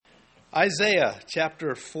Isaiah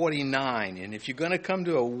chapter 49. And if you're going to come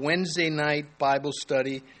to a Wednesday night Bible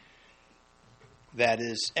study that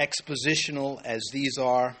is expositional as these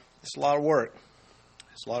are, it's a lot of work.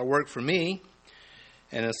 It's a lot of work for me,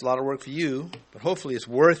 and it's a lot of work for you, but hopefully it's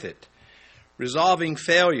worth it. Resolving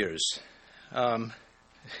failures,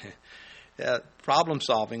 problem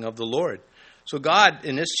solving of the Lord. So God,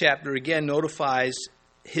 in this chapter, again, notifies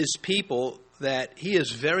his people that he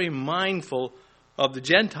is very mindful of the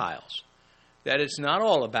Gentiles, that it's not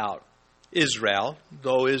all about Israel,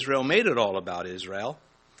 though Israel made it all about Israel.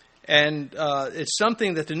 And it's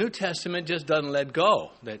something that the New Testament just doesn't let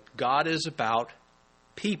go, that God is about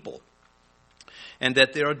people. And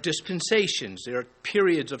that there are dispensations, there are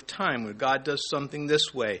periods of time where God does something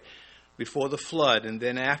this way, before the flood, and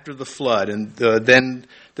then after the flood, and then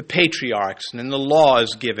the patriarchs, and then the law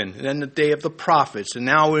is given, and then the day of the prophets, and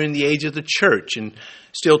now we're in the age of the church, and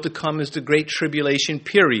still to come is the Great Tribulation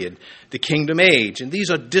period, the Kingdom Age, and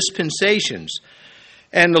these are dispensations.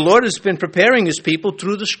 And the Lord has been preparing his people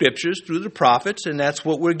through the Scriptures, through the prophets, and that's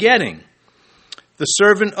what we're getting. The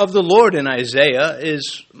servant of the Lord in Isaiah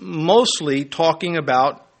is mostly talking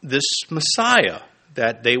about this Messiah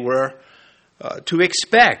that they were to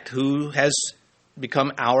expect, who has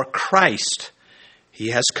become our Christ. He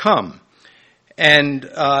has come. And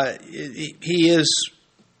he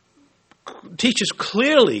teaches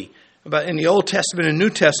clearly about in the Old Testament and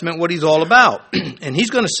New Testament what he's all about. And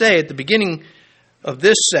he's going to say at the beginning of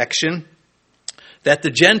this section that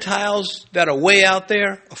the Gentiles that are way out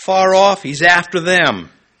there, far off, he's after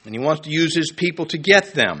them. And he wants to use his people to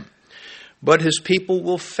get them. But his people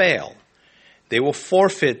will fail. They will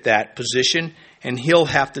forfeit that position, and he'll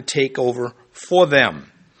have to take over for them.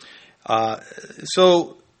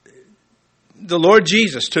 So the Lord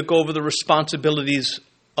Jesus took over the responsibilities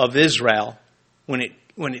of Israel when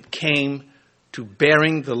it came to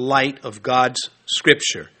bearing the light of God's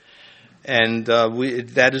Scripture. And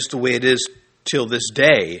that is the way it is till this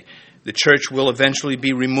day. The church will eventually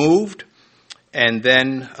be removed, and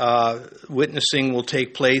then witnessing will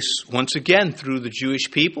take place once again through the Jewish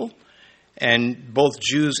people. And both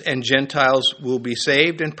Jews and Gentiles will be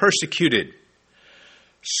saved and persecuted.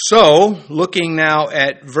 So, looking now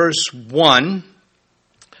at verse 1,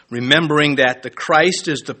 remembering that the Christ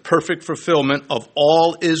is the perfect fulfillment of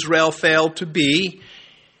all Israel failed to be,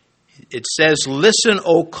 it says, "Listen,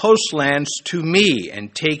 O coastlands, to me,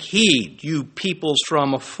 and take heed, you peoples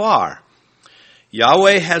from afar.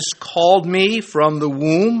 Yahweh has called me from the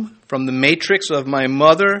womb, from the matrix of my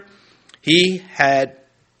mother. He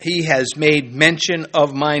has made mention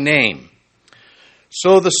of my name."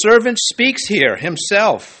 So the servant speaks here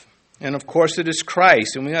himself. And of course it is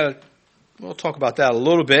Christ. And we'll talk about that a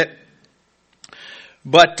little bit.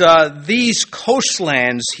 But these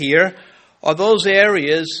coastlands here are those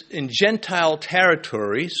areas in Gentile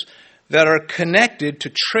territories that are connected to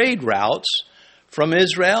trade routes from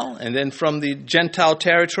Israel and then from the Gentile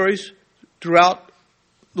territories throughout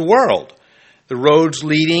the world. The roads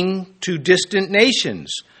leading to distant nations,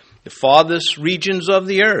 the farthest regions of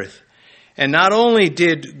the earth. And not only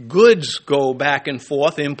did goods go back and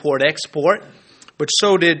forth, import, export, but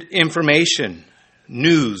so did information,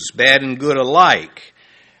 news, bad and good alike.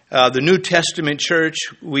 The New Testament church,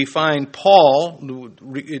 we find Paul,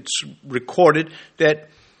 it's recorded that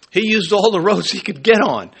he used all the roads he could get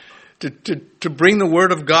on to bring the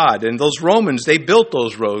word of God. And those Romans, they built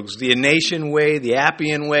those roads, the Egnatian way, the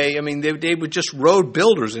Appian way. I mean, they were just road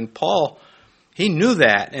builders. And Paul, he knew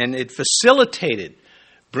that, and it facilitated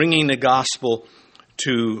bringing the gospel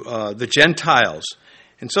to the Gentiles.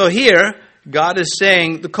 And so here, God is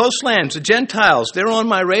saying, the coastlands, the Gentiles, they're on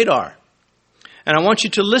my radar. And I want you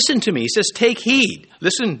to listen to me. He says, take heed.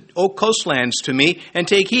 Listen, O coastlands, to me, and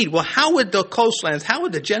take heed. Well, how would the coastlands, how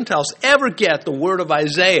would the Gentiles ever get the word of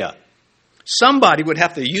Isaiah? Somebody would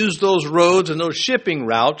have to use those roads and those shipping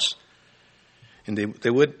routes, and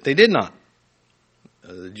they did not.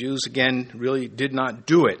 The Jews, again, really did not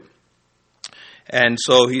do it. And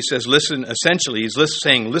so he says, listen, essentially, he's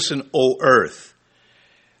saying, listen, O earth.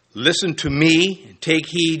 Listen to me, and take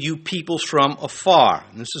heed, you peoples from afar.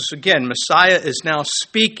 And this is, again, Messiah is now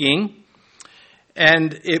speaking,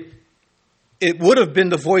 and it would have been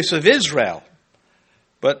the voice of Israel.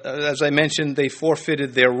 But as I mentioned, they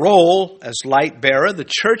forfeited their role as light bearer. The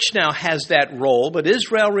church now has that role, but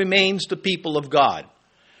Israel remains the people of God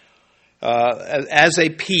as a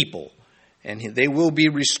people, and they will be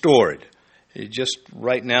restored. Just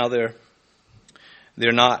right now, they're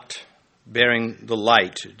not bearing the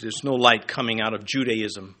light. There's no light coming out of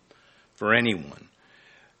Judaism for anyone.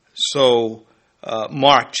 So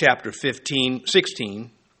Mark chapter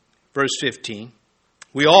 16, verse 15,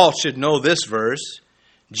 We all should know this verse.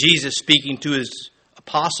 Jesus speaking to his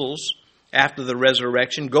apostles after the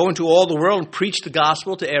resurrection, go into all the world and preach the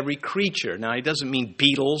gospel to every creature. Now, he doesn't mean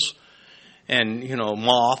beetles and,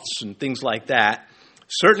 moths and things like that.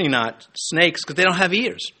 Certainly not snakes, because they don't have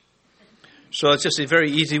ears. So it's just a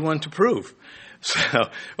very easy one to prove. So,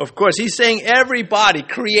 of course, he's saying everybody,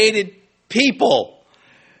 created people.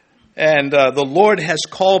 And the Lord has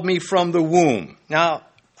called me from the womb. Now,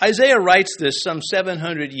 Isaiah writes this some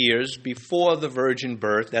 700 years before the virgin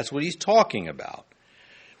birth. That's what he's talking about.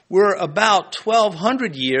 We're about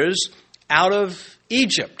 1,200 years out of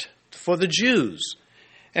Egypt for the Jews.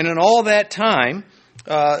 And in all that time,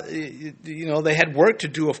 they had work to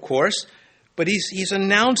do, of course, but he's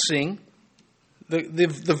announcing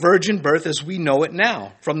the virgin birth as we know it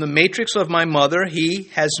now. From the matrix of my mother, he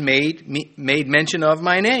has made mention of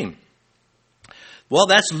my name. Well,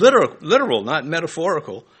 that's literal, not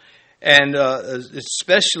metaphorical, and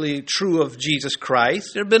especially true of Jesus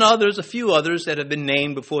Christ. There have been a few others that have been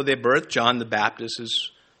named before their birth. John the Baptist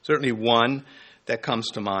is certainly one that comes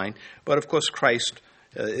to mind. But, of course, Christ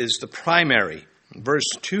is the primary. Verse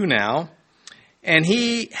 2 now, and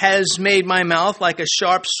he has made my mouth like a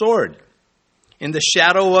sharp sword. In the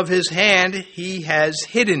shadow of his hand he has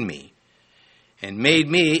hidden me and made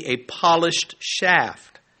me a polished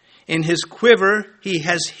shaft. In his quiver he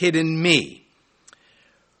has hidden me.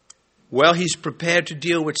 Well, he's prepared to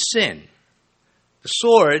deal with sin. The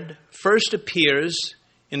sword first appears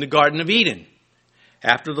in the Garden of Eden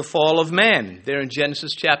after the fall of man, there in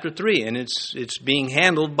Genesis chapter 3, and it's being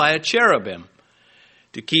handled by a cherubim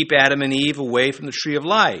to keep Adam and Eve away from the tree of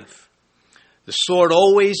life. The sword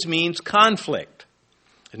always means conflict.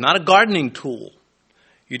 It's not a gardening tool.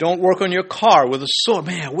 You don't work on your car with a sword.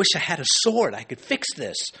 Man, I wish I had a sword. I could fix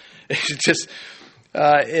this. Jesus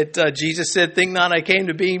said, think not I came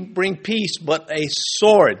to bring peace, but a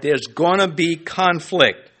sword. There's going to be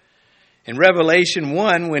conflict. In Revelation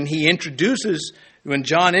 1, when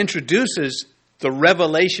John introduces the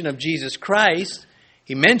revelation of Jesus Christ,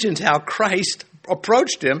 he mentions how Christ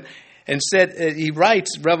approached him and said, he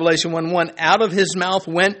writes, Revelation 1:1, out of his mouth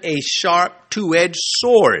went a sharp two-edged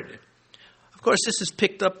sword. Of course, this is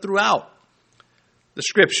picked up throughout the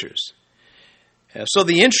Scriptures. So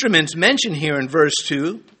the instruments mentioned here in verse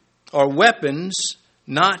 2 are weapons,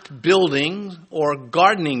 not building or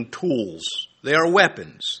gardening tools. They are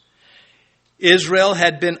weapons. Israel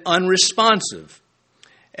had been unresponsive,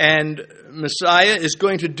 and Messiah is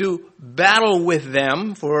going to do battle with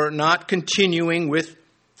them for not continuing with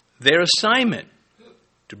their assignment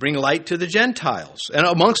to bring light to the Gentiles, and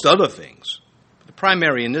amongst other things. The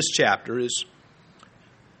primary in this chapter is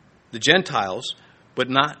the Gentiles, but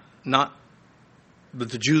the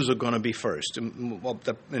Jews are going to be first in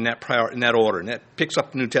that order, and that picks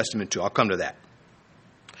up the New Testament too. I'll come to that.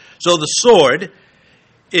 So the sword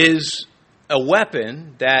is a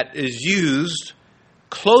weapon that is used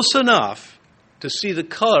close enough to see the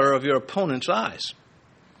color of your opponent's eyes.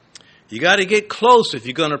 You got to get close if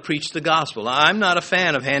you're going to preach the gospel. I'm not a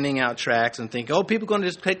fan of handing out tracts and think, people are going to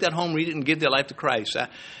just take that home, read it, and give their life to Christ.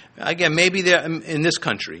 Again, maybe they're in this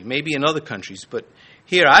country, maybe in other countries, but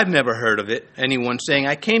here I've never heard of it. Anyone saying,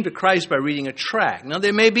 I came to Christ by reading a tract. Now,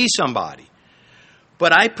 there may be somebody,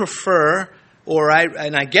 but I prefer,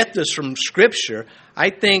 and I get this from Scripture, I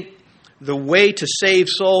think the way to save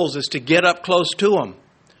souls is to get up close to them.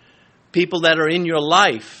 People that are in your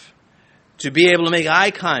life, to be able to make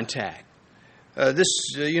eye contact.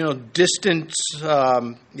 Distant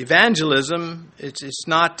evangelism, it's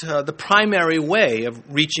not the primary way of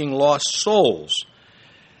reaching lost souls.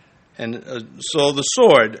 And so the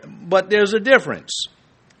sword. But there's a difference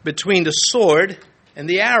between the sword and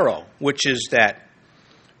the arrow, which is that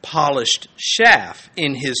polished shaft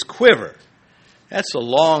in his quiver. That's a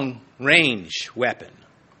long-range weapon,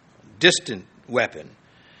 distant weapon.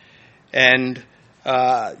 And,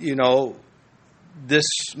 this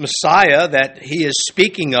Messiah that he is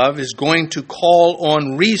speaking of is going to call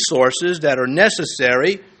on resources that are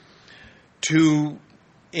necessary to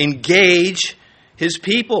engage his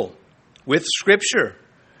people with Scripture,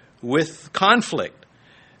 with conflict.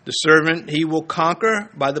 The servant he will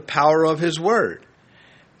conquer by the power of his word.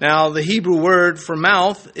 Now, the Hebrew word for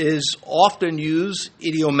mouth is often used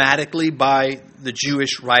idiomatically by the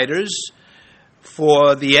Jewish writers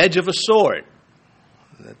for the edge of a sword,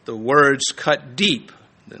 that the words cut deep.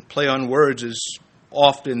 The play on words is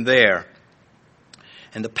often there.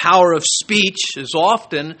 And the power of speech is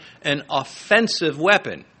often an offensive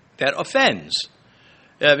weapon that offends.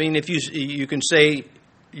 I mean, if you can say,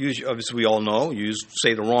 obviously we all know, you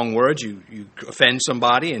say the wrong words, you offend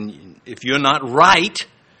somebody, and if you're not right,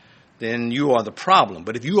 then you are the problem.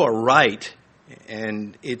 But if you are right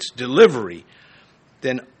and it's delivery,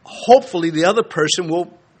 then hopefully the other person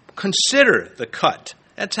will consider the cut.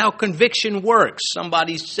 That's how conviction works.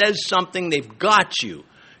 Somebody says something, they've got you.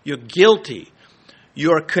 You're guilty.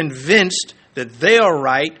 You're convinced that they are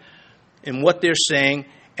right in what they're saying,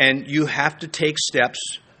 and you have to take steps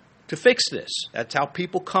to fix this. That's how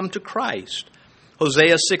people come to Christ.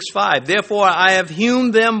 Hosea 6:5, therefore I have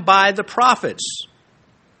hewn them by the prophets.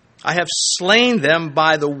 I have slain them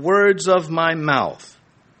by the words of my mouth.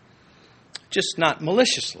 Just not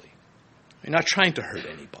maliciously. You're not trying to hurt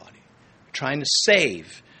anybody. You're trying to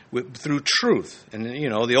save through truth. And,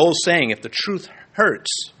 the old saying, if the truth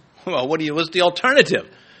hurts, well, what's the alternative?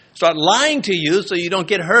 Start lying to you so you don't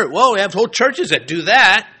get hurt. Well, we have whole churches that do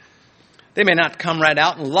that. They may not come right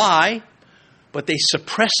out and lie, but they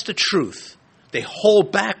suppress the truth. They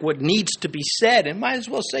hold back what needs to be said, and might as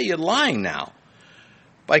well say you're lying now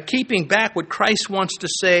by keeping back what Christ wants to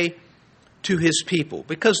say to his people.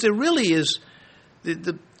 Because there really is,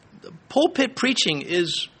 the pulpit preaching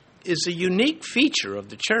is a unique feature of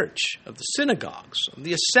the church, of the synagogues, of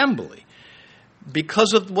the assembly,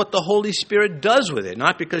 because of what the Holy Spirit does with it.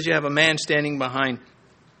 Not because you have a man standing behind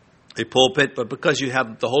a pulpit, but because you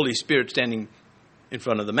have the Holy Spirit standing in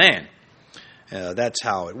front of the man. That's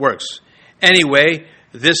how it works. Anyway,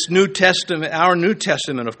 this New Testament, our New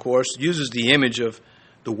Testament, of course, uses the image of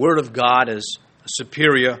the Word of God as a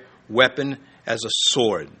superior weapon, as a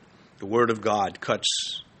sword. The Word of God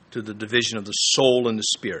cuts to the division of the soul and the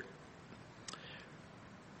spirit.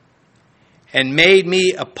 And made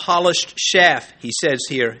me a polished shaft, he says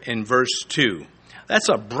here in verse 2. That's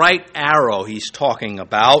a bright arrow he's talking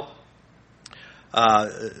about.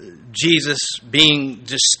 Jesus being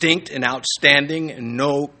distinct and outstanding, and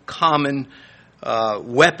no common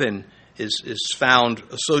weapon is found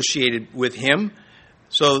associated with him.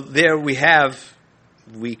 So there we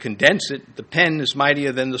condense it, the pen is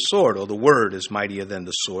mightier than the sword, or the word is mightier than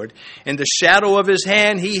the sword. In the shadow of his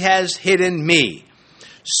hand he has hidden me.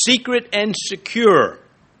 Secret and secure.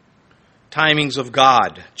 Timings of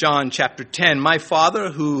God. John chapter 10, my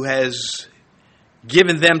Father who has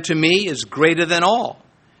given them to me is greater than all,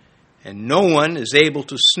 and no one is able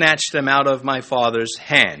to snatch them out of my Father's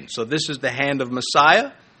hand. So this is the hand of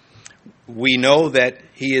Messiah. We know that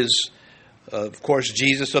he is, of course,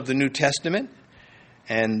 Jesus of the New Testament,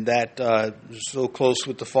 and that so close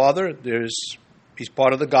with the Father, he's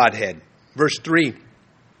part of the Godhead. Verse 3,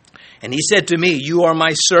 and he said to me, you are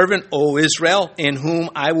my servant, O Israel, in whom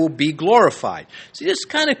I will be glorified. See, this is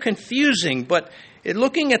kind of confusing, but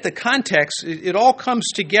looking at the context, it all comes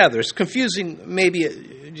together. It's confusing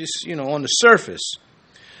maybe just, on the surface.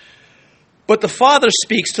 But the Father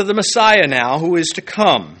speaks to the Messiah now who is to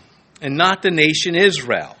come, and not the nation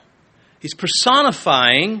Israel. He's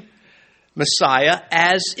personifying Messiah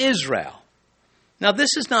as Israel. Now,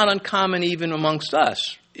 this is not uncommon even amongst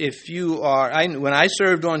us. If you are, when I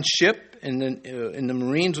served on ship in the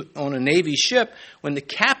Marines on a Navy ship, when the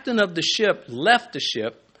captain of the ship left the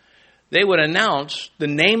ship, they would announce the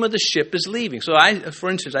name of the ship is leaving. So, for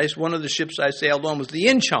instance, one of the ships I sailed on was the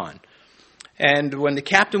Incheon. And when the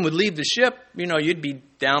captain would leave the ship, you'd be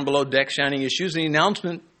down below deck shining your shoes, and the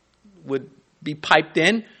announcement would be piped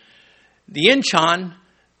in. The Incheon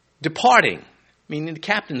departing, meaning the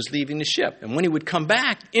captain's leaving the ship. And when he would come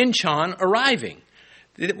back, Incheon arriving.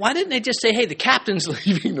 Why didn't they just say, hey, the captain's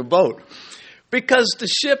leaving the boat? Because the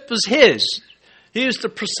ship was his. He is the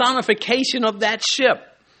personification of that ship.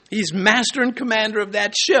 He's master and commander of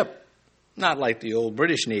that ship. Not like the old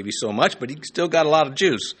British Navy so much, but he still got a lot of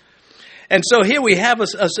juice. And so here we have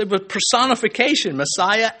a personification,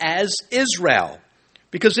 Messiah as Israel.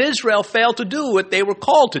 Because Israel failed to do what they were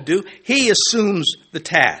called to do, he assumes the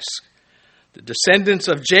task. The descendants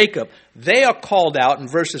of Jacob, they are called out in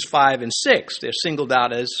verses 5 and 6. They're singled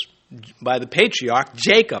out as by the patriarch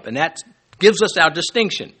Jacob, and that gives us our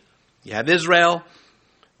distinction. You have Israel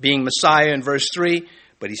being Messiah in verse 3,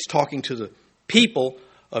 but he's talking to the people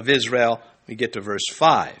of Israel. We get to verse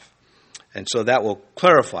 5. And so that will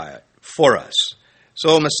clarify it for us.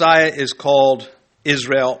 So Messiah is called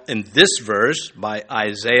Israel in this verse by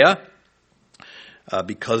Isaiah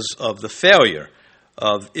because of the failure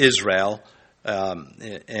of Israel.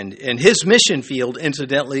 And his mission field,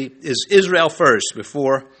 incidentally, is Israel first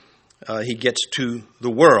before he gets to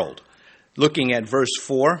the world. Looking at verse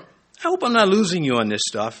 4, I hope I'm not losing you on this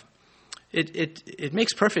stuff. It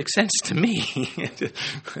makes perfect sense to me.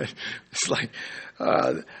 It's like,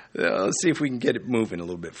 let's see if we can get it moving a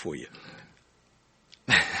little bit for you.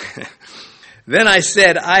 Then I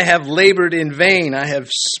said, I have labored in vain. I have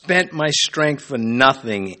spent my strength for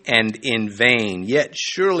nothing and in vain. Yet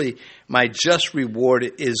surely my just reward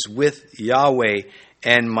is with Yahweh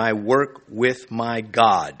and my work with my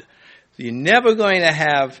God. You're never going to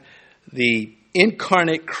have the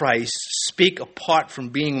incarnate Christ speak apart from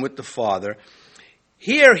being with the Father.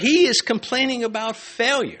 Here he is complaining about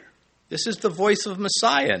failure. This is the voice of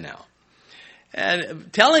Messiah now.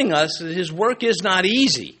 And telling us that his work is not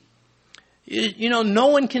easy. You know, no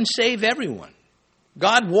one can save everyone.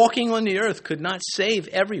 God walking on the earth could not save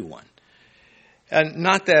everyone. And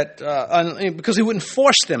not that, because he wouldn't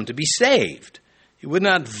force them to be saved. He would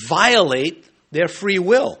not violate their free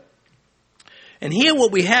will. And here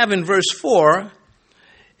what we have in verse 4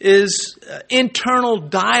 is internal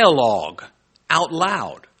dialogue out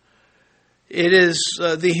loud. It is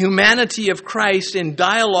the humanity of Christ in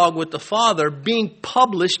dialogue with the Father being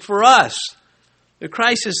published for us. The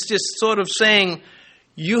Christ is just sort of saying,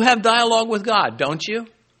 you have dialogue with God, don't you?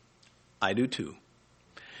 I do too.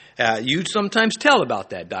 You sometimes tell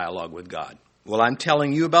about that dialogue with God. Well, I'm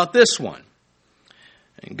telling you about this one.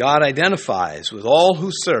 And God identifies with all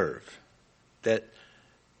who serve that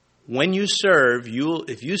when you serve,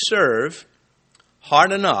 if you serve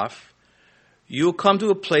hard enough, you'll come to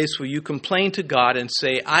a place where you complain to God and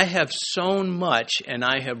say, I have sown much and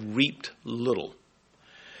I have reaped little.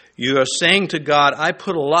 You are saying to God, I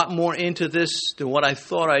put a lot more into this than what I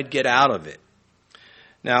thought I'd get out of it.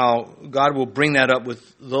 Now, God will bring that up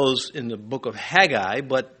with those in the book of Haggai,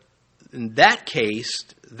 but in that case,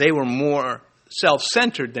 they were more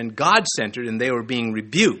self-centered than God-centered, and they were being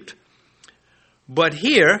rebuked. But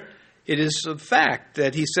here, it is a fact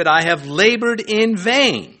that he said, I have labored in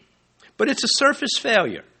vain. But it's a surface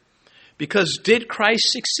failure. Because did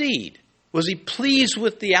Christ succeed? Was he pleased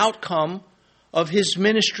with the outcome of his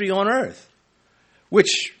ministry on earth?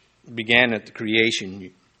 Which began at the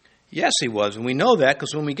creation. Yes, he was. And we know that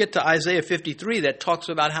because when we get to Isaiah 53, that talks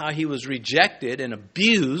about how he was rejected and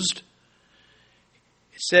abused.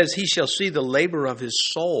 It says, he shall see the labor of his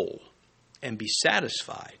soul and be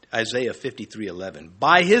satisfied. Isaiah 53:11.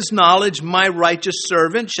 By his knowledge, my righteous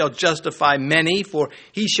servant shall justify many, for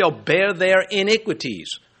he shall bear their iniquities.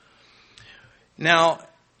 Now,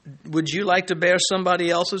 would you like to bear somebody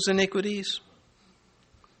else's iniquities?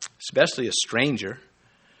 Especially a stranger.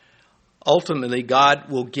 Ultimately, God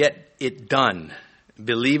will get it done.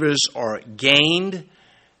 Believers are gained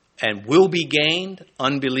and will be gained.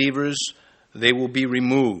 Unbelievers, they will be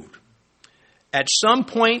removed. At some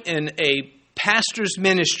point in a pastor's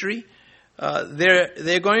ministry,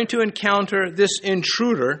 they're going to encounter this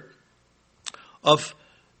intruder of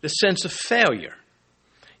the sense of failure.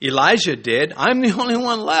 Elijah did. I'm the only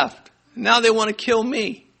one left. Now they want to kill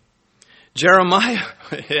me. Jeremiah,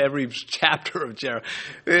 every chapter of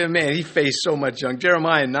Jeremiah, man, he faced so much junk.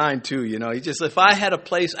 Jeremiah 9 too, you know. He just, if I had a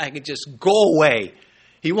place, I could just go away.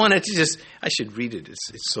 He wanted to just, I should read it.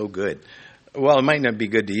 It's so good. Well, it might not be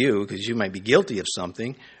good to you because you might be guilty of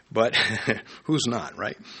something, but who's not,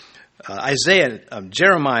 right?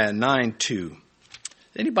 Jeremiah 9:2.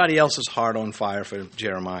 Anybody else's heart on fire for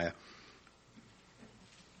Jeremiah?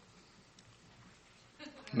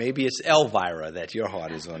 Maybe it's Elvira that your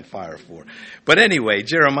heart is on fire for. But anyway,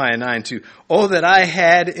 Jeremiah 9:2. Oh, that I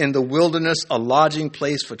had in the wilderness a lodging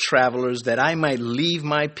place for travelers, that I might leave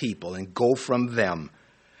my people and go from them.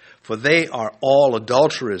 For they are all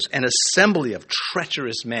adulterers, an assembly of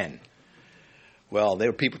treacherous men. Well, there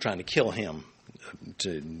were people trying to kill him,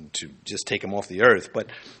 to just take him off the earth.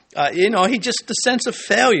 But, he just, the sense of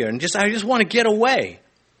failure, and I just want to get away.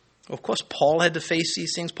 Of course, Paul had to face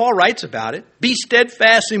these things. Paul writes about it. Be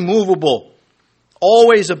steadfast, immovable,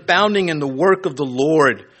 always abounding in the work of the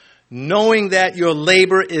Lord, knowing that your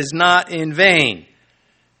labor is not in vain.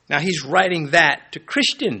 Now, he's writing that to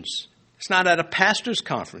Christians. It's not at a pastor's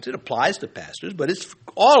conference. It applies to pastors, but it's for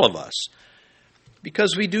all of us.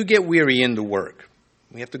 Because we do get weary in the work.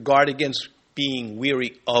 We have to guard against being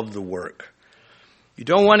weary of the work. You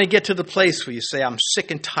don't want to get to the place where you say, I'm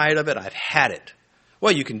sick and tired of it. I've had it.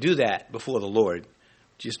 Well, you can do that before the Lord.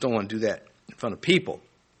 You just don't want to do that in front of people.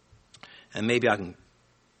 And maybe I can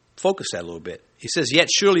focus that a little bit. He says, yet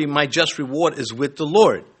surely my just reward is with the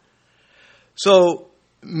Lord. So,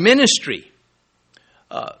 ministry.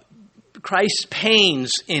 Christ's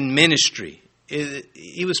pains in ministry.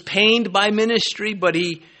 He was pained by ministry, but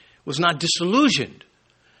he was not disillusioned.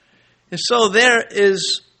 And so there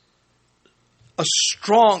is the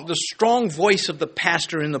strong voice of the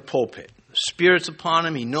pastor in the pulpit. The Spirit's upon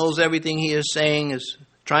him. He knows everything he is saying, is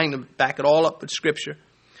trying to back it all up with Scripture.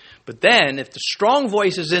 But then, if the strong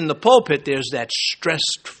voice is in the pulpit, there's that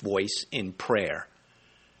stressed voice in prayer.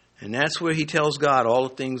 And that's where he tells God all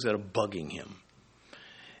the things that are bugging him.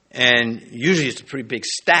 And usually it's a pretty big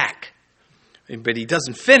stack. But he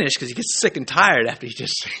doesn't finish because he gets sick and tired after he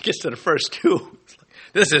just gets to the first two.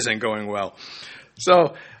 This isn't going well.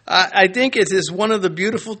 So I think it is one of the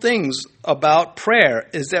beautiful things about prayer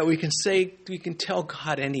is that we can tell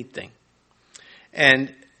God anything.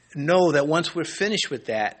 And know that once we're finished with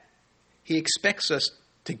that, he expects us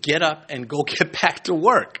to get up and go get back to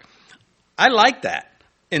work. I like that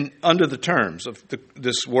under the terms of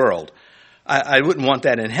this world. I wouldn't want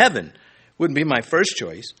that in heaven. Wouldn't be my first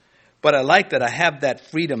choice. But I like that I have that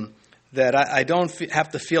freedom that I don't have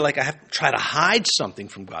to feel like I have to try to hide something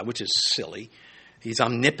from God, which is silly. He's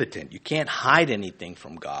omnipotent. You can't hide anything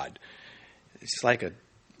from God. It's like a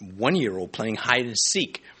 1-year-old playing hide and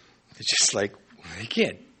seek. It's just like, you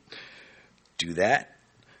can't do that.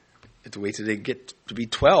 You have to wait till they get to be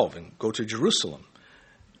 12 and go to Jerusalem.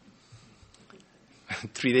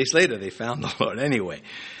 3 days later, they found the Lord anyway.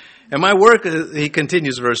 And my work, he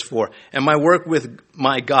continues, verse 4, and my work with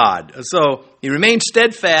my God. So he remained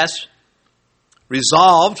steadfast,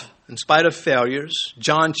 resolved, in spite of failures.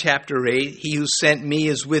 John chapter 8, he who sent me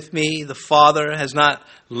is with me. The Father has not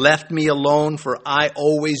left me alone, for I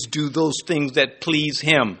always do those things that please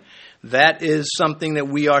him. That is something that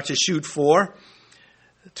we are to shoot for,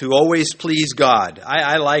 to always please God.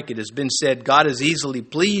 I like it. It's been said, God is easily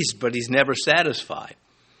pleased, but he's never satisfied.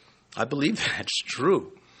 I believe that's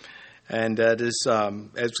true. And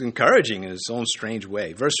it's encouraging in its own strange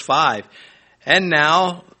way. Verse 5, and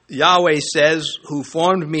now Yahweh says, who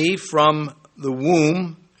formed me from the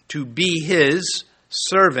womb to be his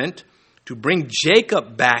servant, to bring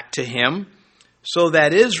Jacob back to him, so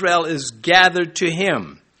that Israel is gathered to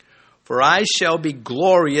him. For I shall be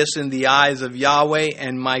glorious in the eyes of Yahweh,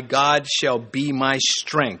 and my God shall be my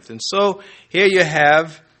strength. And so here you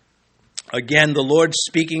have, again, the Lord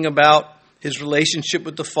speaking about his relationship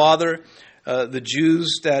with the Father, the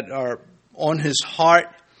Jews that are on his heart.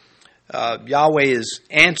 Yahweh is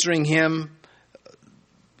answering him.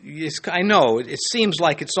 I know, it seems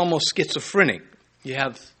like it's almost schizophrenic. You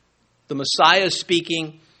have the Messiah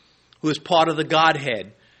speaking, who is part of the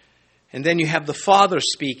Godhead. And then you have the Father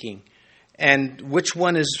speaking. And which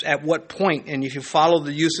one is at what point? And if you follow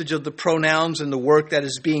the usage of the pronouns and the work that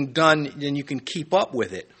is being done, then you can keep up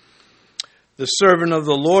with it. The servant of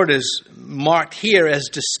the Lord is marked here as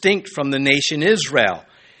distinct from the nation Israel.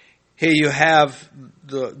 Here you have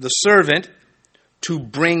the servant to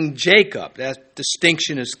bring Jacob. That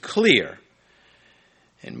distinction is clear.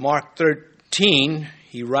 In Mark 13,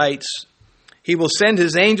 he writes, he will send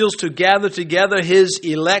his angels to gather together his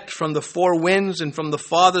elect from the four winds and from the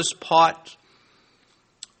farthest part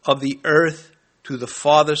of the earth to the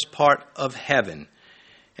farthest part of heaven.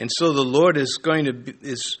 And so the Lord is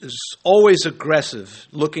is always aggressive,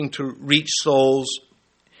 looking to reach souls.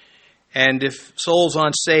 And if souls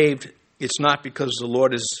aren't saved, it's not because the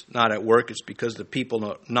Lord is not at work. It's because the people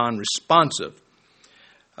are non-responsive.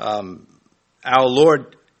 Our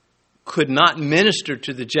Lord could not minister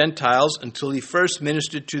to the Gentiles until he first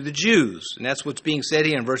ministered to the Jews. And that's what's being said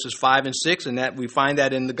here in verses 5 and 6, and that we find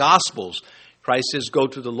that in the Gospels. Christ says, go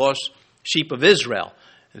to the lost sheep of Israel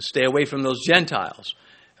and stay away from those Gentiles.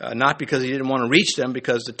 Not because he didn't want to reach them,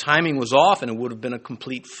 because the timing was off and it would have been a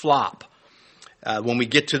complete flop. When we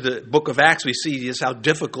get to the book of Acts, we see just how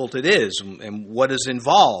difficult it is and what is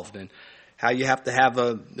involved and how you have to have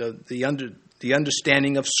the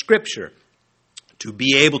understanding of Scripture to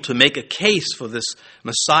be able to make a case for this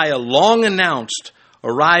Messiah long announced,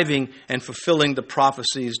 arriving and fulfilling the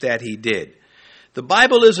prophecies that he did. The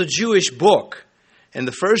Bible is a Jewish book, and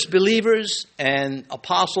the first believers and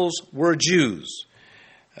apostles were Jews.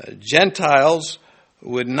 Gentiles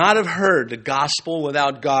would not have heard the gospel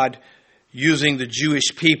without God using the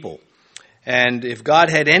Jewish people. And if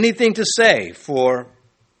God had anything to say for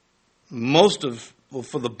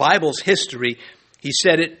the Bible's history, he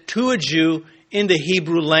said it to a Jew in the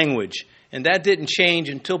Hebrew language. And that didn't change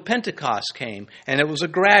until Pentecost came, and it was a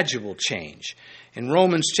gradual change. In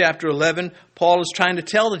Romans chapter 11, Paul is trying to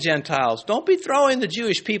tell the Gentiles, don't be throwing the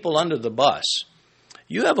Jewish people under the bus.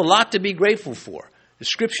 You have a lot to be grateful for. The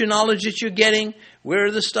scripture knowledge that you're getting, where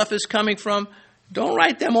this stuff is coming from, don't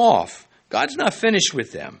write them off. God's not finished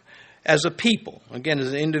with them. As a people, again,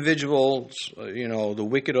 as individuals, the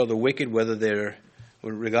wicked are the wicked,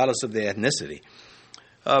 regardless of their ethnicity.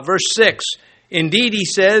 Verse 6, indeed, he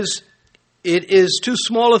says, it is too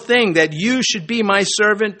small a thing that you should be my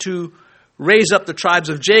servant to raise up the tribes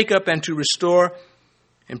of Jacob and to restore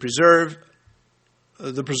and preserve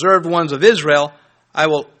the preserved ones of Israel. I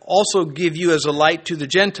will also give you as a light to the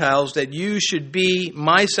Gentiles, that you should be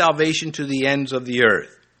my salvation to the ends of the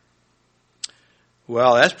earth.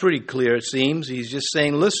 Well, that's pretty clear, it seems. He's just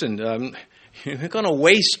saying, listen, you're not going to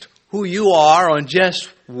waste who you are on just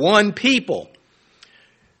one people.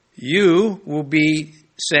 You will be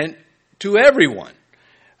sent to everyone.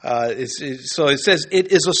 So it says,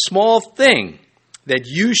 it is a small thing that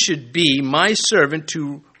you should be my servant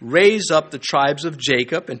to raise up the tribes of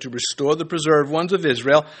Jacob and to restore the preserved ones of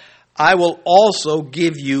Israel. I will also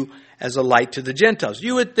give you as a light to the Gentiles.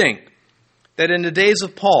 You would think that in the days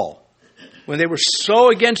of Paul, when they were so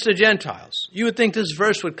against the Gentiles, you would think this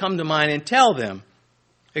verse would come to mind and tell them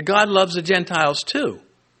that God loves the Gentiles too.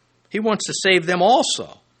 He wants to save them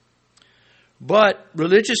also. But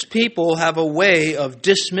religious people have a way of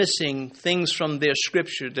dismissing things from their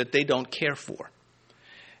scripture that they don't care for.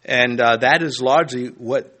 And that is largely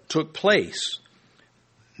what took place.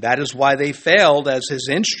 That is why they failed as his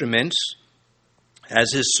instruments,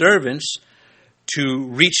 as his servants, to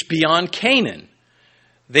reach beyond Canaan.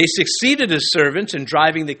 They succeeded as servants in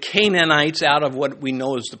driving the Canaanites out of what we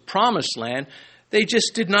know as the Promised Land. They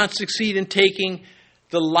just did not succeed in taking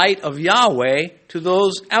the light of Yahweh to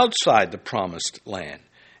those outside the Promised Land.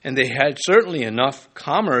 And they had certainly enough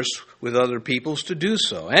commerce with other peoples to do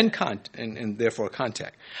so, and therefore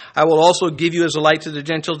contact. I will also give you as a light to the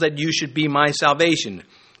Gentiles that you should be my salvation,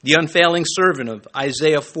 the unfailing servant of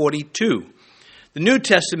Isaiah 42. The New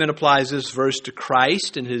Testament applies this verse to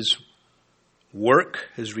Christ and his work,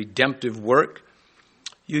 his redemptive work.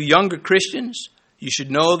 You younger Christians, you should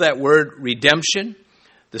know that word redemption,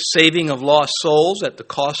 the saving of lost souls at the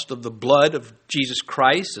cost of the blood of Jesus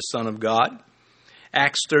Christ, the Son of God.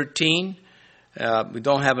 Acts 13, we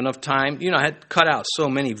don't have enough time. I had cut out so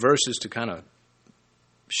many verses to kind of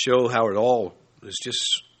show how it all is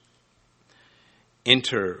just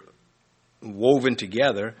interwoven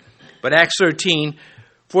together. But Acts 13,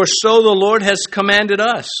 for so the Lord has commanded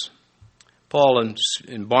us. Paul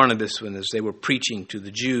and Barnabas, as they were preaching to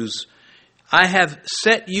the Jews, I have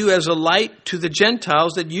set you as a light to the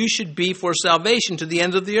Gentiles that you should be for salvation to the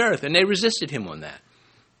ends of the earth. And they resisted him on that.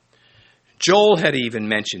 Joel had even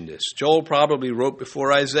mentioned this. Joel probably wrote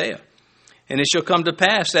before Isaiah. And it shall come to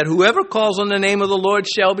pass that whoever calls on the name of the Lord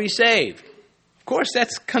shall be saved. Of course,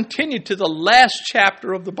 that's continued to the last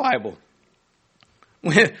chapter of the Bible.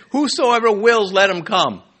 Whosoever wills, let him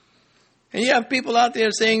come. And you have people out there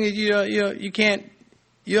saying that you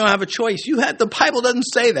don't have a choice. The Bible doesn't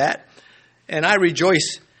say that. And I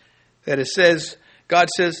rejoice that it says, God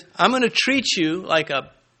says, I'm going to treat you like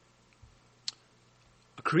a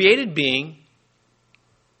created being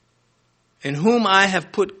in whom I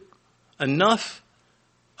have put enough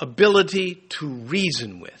ability to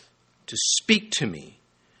reason with, to speak to me.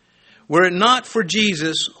 Were it not for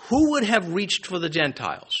Jesus, who would have reached for the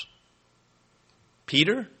Gentiles?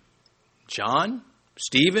 Peter? John?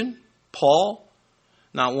 Stephen? Paul?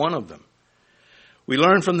 Not one of them. We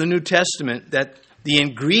learn from the New Testament that the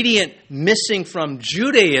ingredient missing from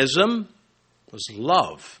Judaism was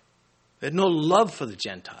love. They had no love for the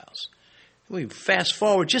Gentiles. We fast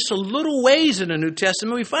forward just a little ways in the New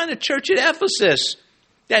Testament, we find a church at Ephesus,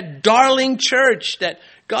 that darling church that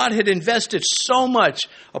God had invested so much.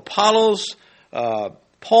 Apollos,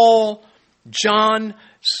 Paul, John,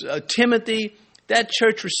 Timothy. That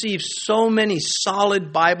church received so many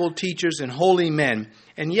solid Bible teachers and holy men,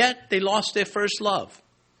 and yet they lost their first love.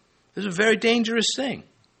 This is a very dangerous thing.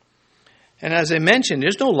 And as I mentioned,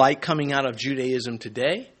 there's no light coming out of Judaism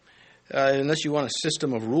today. Unless you want a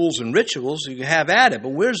system of rules and rituals, you can have at it.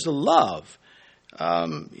 But where's the love?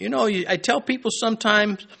 I tell people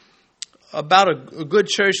sometimes about a good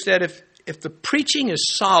church that if the preaching is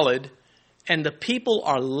solid and the people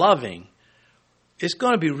are loving, it's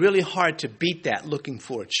going to be really hard to beat that looking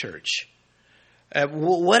for a church.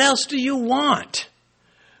 What else do you want?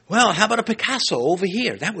 Well, how about a Picasso over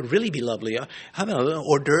here? That would really be lovely. How about a little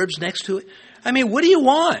hors d'oeuvres next to it? I mean, what do you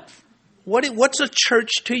want? What's a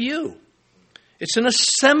church to you? It's an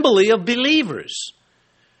assembly of believers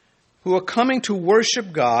who are coming to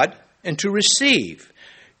worship God and to receive.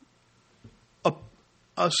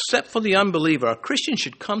 Except for the unbeliever, a Christian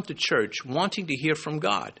should come to church wanting to hear from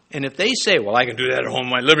God. And if they say, well, I can do that at home in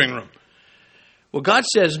my living room. Well, God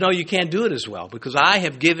says, no, you can't do it as well, because I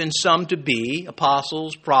have given some to be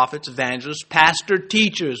apostles, prophets, evangelists, pastor,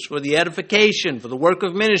 teachers for the edification, for the work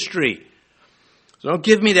of ministry. So don't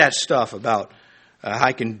give me that stuff about how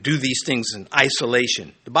I can do these things in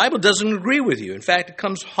isolation. The Bible doesn't agree with you. In fact, it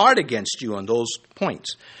comes hard against you on those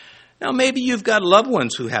points. Now, maybe you've got loved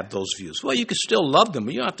ones who have those views. Well, you can still love them,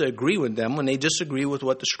 but you don't have to agree with them when they disagree with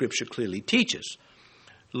what the Scripture clearly teaches.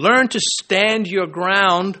 Learn to stand your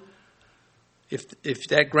ground if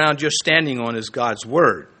that ground you're standing on is God's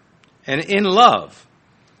Word. And in love,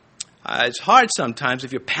 It's hard sometimes.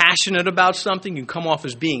 If you're passionate about something, you come off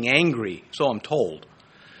as being angry. So I'm told.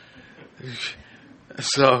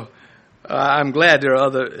 So I'm glad there are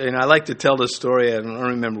other, and I like to tell this story.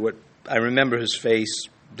 I remember his face,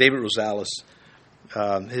 David Rosales.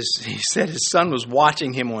 He said his son was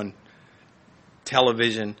watching him on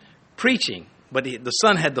television preaching, but the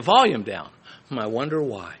son had the volume down. I wonder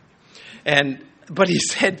why. But he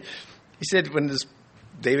said when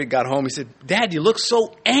David got home, he said, "Dad, you look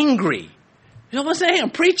so angry." You know what I'm saying?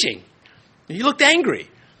 I'm preaching. You looked angry.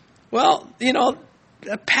 Well,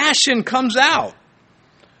 passion comes out.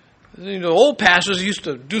 Old pastors used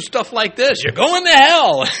to do stuff like this. You're going to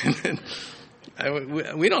hell.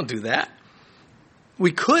 We don't do that.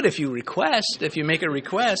 We could if you make a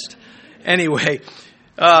request. Anyway,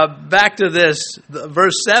 back to this.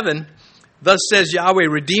 Verse 7, thus says Yahweh,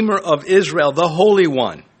 Redeemer of Israel, the Holy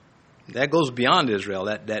One. That goes beyond Israel,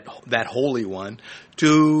 that Holy One.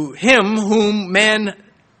 To him whom man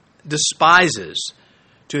despises,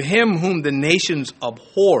 to him whom the nations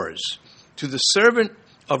abhors, to the servant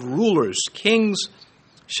of rulers, kings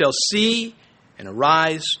shall see and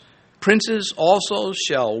arise. Princes also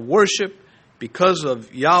shall worship because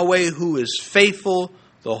of Yahweh, who is faithful,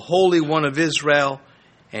 the Holy One of Israel,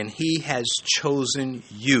 and he has chosen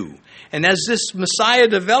you. And as this Messiah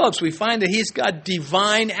develops, we find that he's got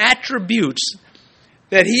divine attributes,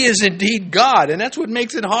 that he is indeed God. And that's what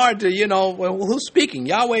makes it hard to, who's speaking?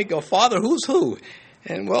 Yahweh, God, Father, who's who?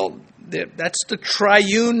 And that's the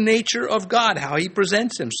triune nature of God, how he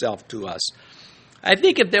presents himself to us. I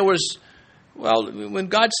think if there was, when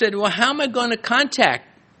God said, how am I going to contact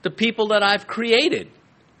the people that I've created?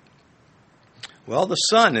 Well, the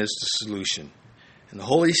Son is the solution. And the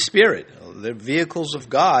Holy Spirit, they're vehicles of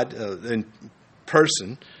God in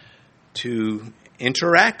person to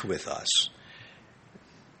interact with us.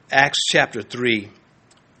 Acts chapter 3,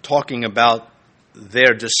 talking about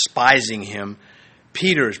their despising him,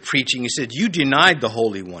 Peter is preaching. He said, you denied the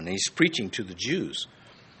Holy One. And he's preaching to the Jews,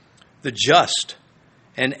 the just,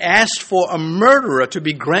 and asked for a murderer to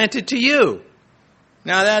be granted to you.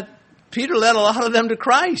 Now that Peter led a lot of them to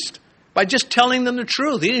Christ by just telling them the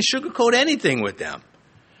truth. He didn't sugarcoat anything with them.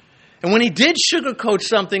 And when he did sugarcoat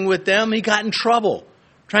something with them, he got in trouble,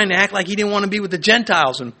 trying to act like he didn't want to be with the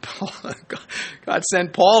Gentiles. And God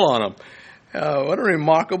sent Paul on him. What a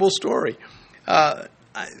remarkable story. And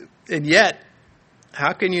yet,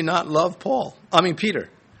 how can you not love Peter?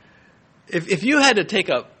 If you had to take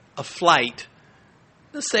a flight,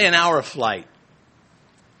 let's say an hour flight,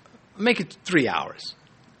 make it 3 hours,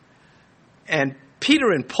 and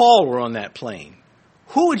Peter and Paul were on that plane,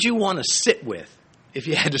 who would you want to sit with if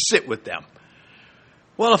you had to sit with them?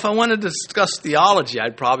 Well, if I wanted to discuss theology,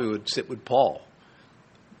 I probably would sit with Paul.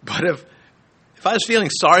 But if I was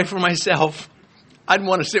feeling sorry for myself, I'd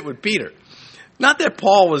want to sit with Peter. Not that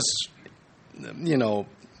Paul was, mean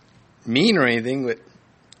or anything, but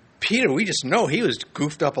Peter, we just know he was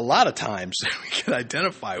goofed up a lot of times. We can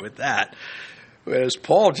identify with that. Whereas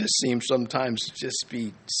Paul just seems sometimes to just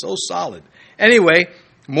be so solid. Anyway,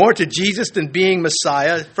 more to Jesus than being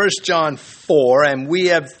Messiah. 1 John 4, and we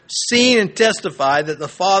have seen and testified that the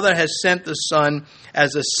Father has sent the Son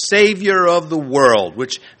as a Savior of the world,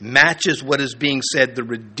 which matches what is being said, the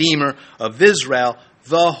Redeemer of Israel,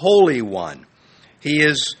 the Holy One. He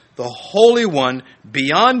is the Holy One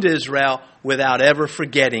beyond Israel without ever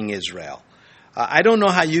forgetting Israel. I don't know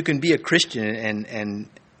how you can be a Christian and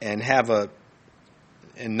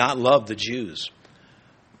not love the Jews.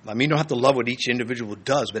 You don't have to love what each individual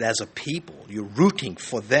does, but as a people, you're rooting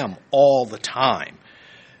for them all the time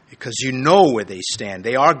because you know where they stand.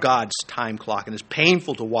 They are God's time clock, and it's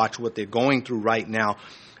painful to watch what they're going through right now.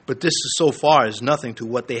 But this is so far is nothing to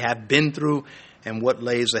what they have been through and what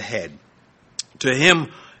lays ahead. To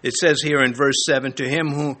him, it says here in verse 7, to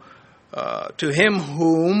him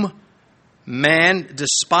whom man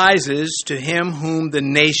despises, to him whom the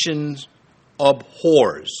nations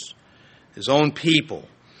abhors, his own people.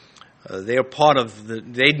 They are part of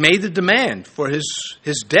they'd made the demand for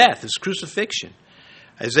his death, his crucifixion.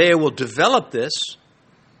 Isaiah will develop this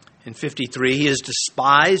in 53. He is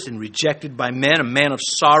despised and rejected by men, a man of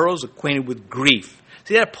sorrows, acquainted with grief.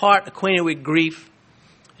 See that part, acquainted with grief?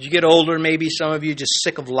 As you get older, maybe some of you are just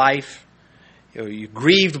sick of life. You're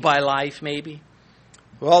grieved by life, maybe.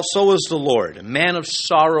 Well, so is the Lord, a man of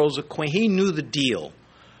sorrows, acquainted. He knew the deal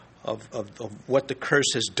of what the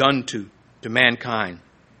curse has done to mankind.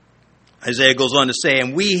 Isaiah goes on to say,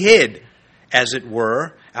 and we hid, as it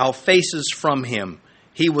were, our faces from him.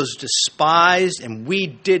 He was despised, and we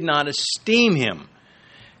did not esteem him.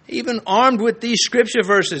 Even armed with these scripture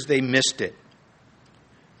verses, they missed it.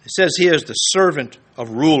 It says he is the servant of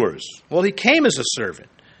rulers. Well, he came as a servant.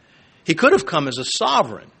 He could have come as a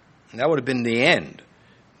sovereign, and that would have been the end.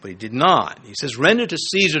 But he did not. He says, render to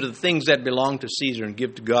Caesar the things that belong to Caesar and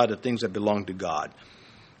give to God the things that belong to God.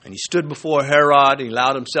 And he stood before Herod. He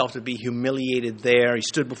allowed himself to be humiliated there. He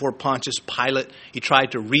stood before Pontius Pilate. He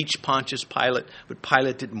tried to reach Pontius Pilate, but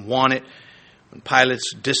Pilate didn't want it. When Pilate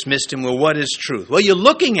dismissed him, well, what is truth? Well, you're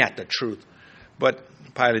looking at the truth. But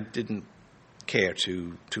Pilate didn't care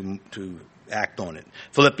to act on it.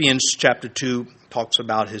 Philippians chapter 2 talks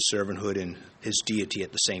about his servanthood and his deity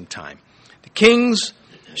at the same time. The kings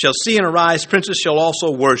shall see and arise, princes shall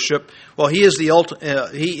also worship. Well, he is the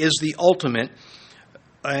ultimate,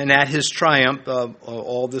 and at his triumph,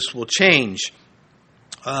 all this will change.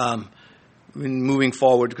 Moving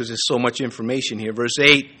forward, because there's so much information here. Verse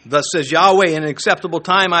 8, thus says Yahweh, in an acceptable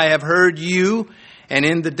time I have heard you, and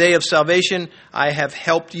in the day of salvation I have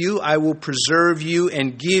helped you. I will preserve you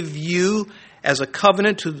and give you as a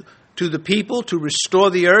covenant to the people, to restore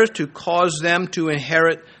the earth, to cause them to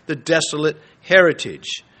inherit the desolate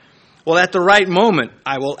heritage. Well, at the right moment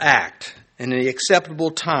I will act, in the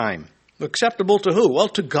acceptable time. Acceptable to who? Well,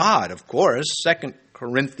 to God, of course. 2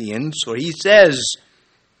 Corinthians, for he says,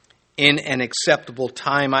 in an acceptable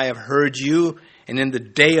time I have heard you, and in the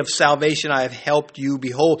day of salvation I have helped you.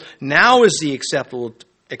 Behold, now is the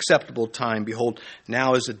acceptable time. Behold,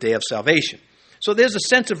 now is the day of salvation. So there's a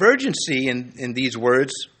sense of urgency in these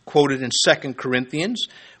words quoted in 2 Corinthians,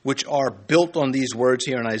 which are built on these words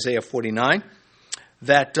here in Isaiah 49,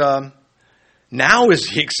 that now is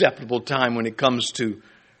the acceptable time when it comes to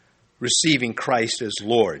receiving Christ as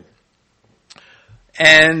Lord.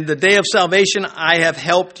 And the day of salvation, I have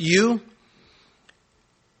helped you.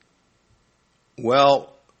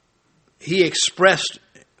 Well, he expressed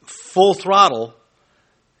full throttle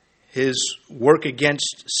his work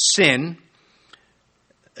against sin,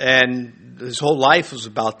 and his whole life was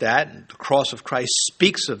about that. The cross of Christ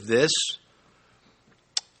speaks of this.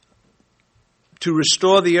 To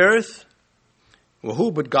restore the earth, well,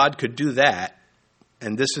 who but God could do that?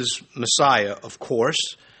 And this is Messiah, of course.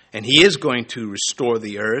 And he is going to restore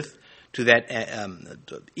the earth to that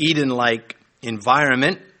Eden-like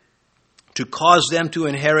environment to cause them to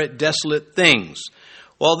inherit desolate things.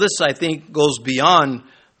 Well, this, I think, goes beyond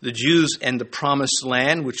the Jews and the promised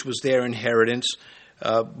land, which was their inheritance,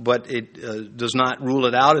 but it does not rule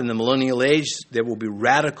it out. In the millennial age, there will be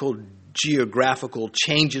radical geographical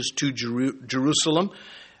changes to Jerusalem,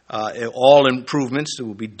 all improvements that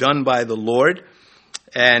will be done by the Lord.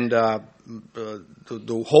 And the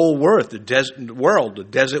whole world, the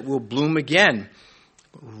desert will bloom again.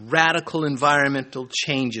 Radical environmental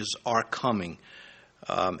changes are coming,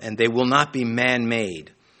 and they will not be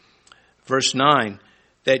man-made. Verse 9,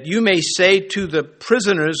 that you may say to the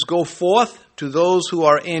prisoners, go forth, to those who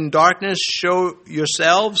are in darkness, show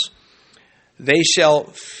yourselves. They shall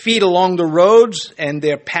feed along the roads, and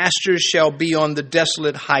their pastures shall be on the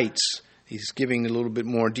desolate heights. He's giving a little bit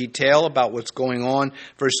more detail about what's going on.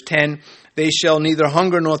 Verse 10, they shall neither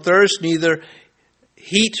hunger nor thirst, neither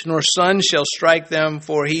heat nor sun shall strike them,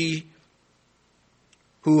 for he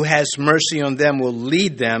who has mercy on them will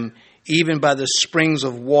lead them, even by the springs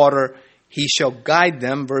of water he shall guide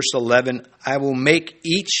them. Verse 11, I will make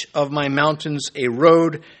each of my mountains a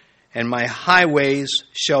road, and my highways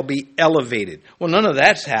shall be elevated. Well, none of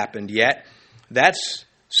that's happened yet. That's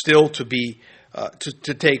still to be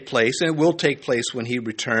to take place, and it will take place when he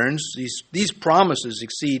returns. These promises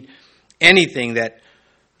exceed anything that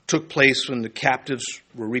took place when the captives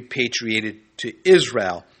were repatriated to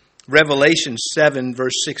Israel. Revelation 7,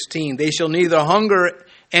 verse 16, they shall neither hunger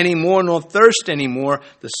any more nor thirst any more.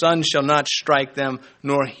 The sun shall not strike them,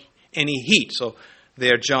 nor any heat. So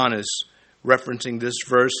there John is referencing this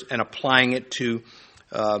verse and applying it to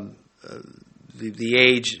the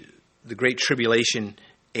age, the Great Tribulation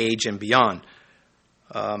age and beyond.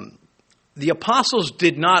 The apostles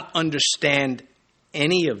did not understand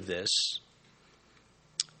any of this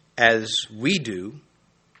as we do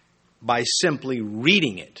by simply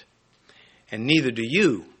reading it, and neither do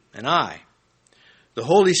you and I. The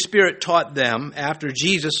Holy Spirit taught them after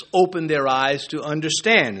Jesus opened their eyes to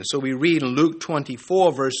understand. And so we read in Luke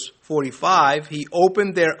 24, verse 45, he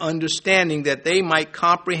opened their understanding that they might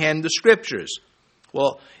comprehend the Scriptures.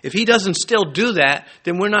 Well, if he doesn't still do that,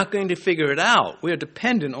 then we're not going to figure it out. We are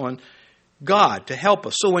dependent on God to help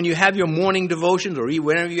us. So when you have your morning devotions, or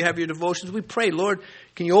whenever you have your devotions, we pray, Lord,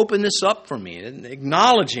 can you open this up for me? And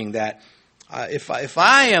acknowledging that if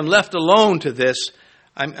I am left alone to this,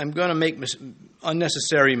 I'm going to make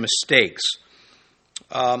unnecessary mistakes.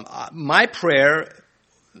 My prayer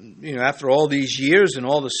after all these years and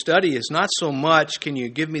all the study, is not so much, can you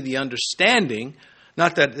give me the understanding?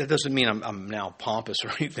 Not that it doesn't mean I'm now pompous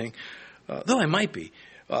or anything, though I might be.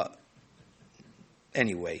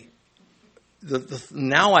 Anyway,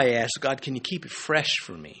 now I ask God, can you keep it fresh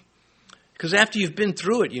for me? Because after you've been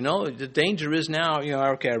through it, the danger is now,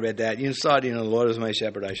 okay, I read that. You saw it, the Lord is my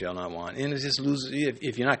shepherd, I shall not want. And it just loses,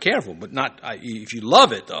 if you're not careful, but if you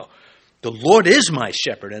love it, though. The Lord is my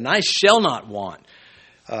shepherd, and I shall not want.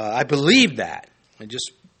 I believe that. And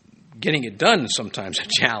just getting it done is sometimes a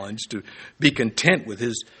challenge, to be content with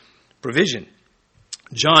His provision.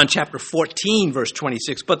 John chapter 14, verse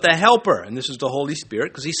 26. But the Helper, and this is the Holy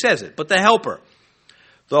Spirit, because He says it, but the Helper,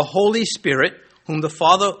 the Holy Spirit, whom the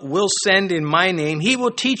Father will send in my name, He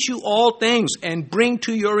will teach you all things and bring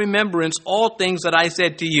to your remembrance all things that I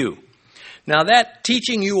said to you. Now that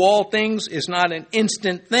teaching you all things is not an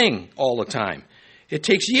instant thing all the time. It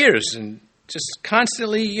takes years and just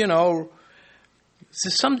constantly, even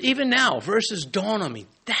now, verses dawn on me.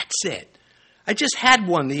 That's it. I just had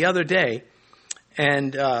one the other day,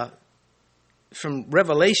 and from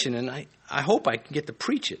Revelation, and I hope I can get to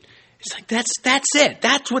preach it. It's like, that's it.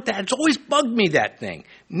 It's always bugged me, that thing.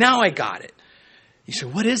 Now I got it. You say,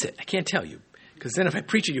 what is it? I can't tell you. Because then if I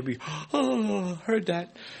preach it, you'll be, heard that.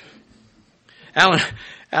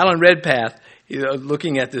 Alan Redpath,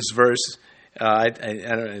 looking at this verse,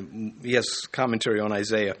 he has commentary on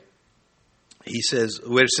Isaiah. He says,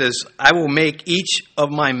 where it says, I will make each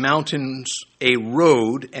of my mountains a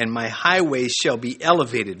road, and my highways shall be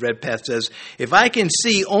elevated. Redpath says, if I can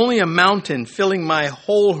see only a mountain filling my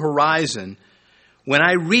whole horizon, when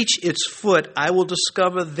I reach its foot, I will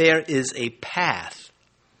discover there is a path.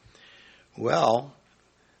 Well,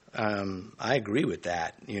 I agree with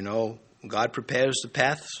that. God prepares the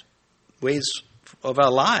pathways of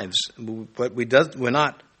our lives, but we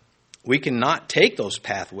cannot take those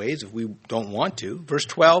pathways if we don't want to. Verse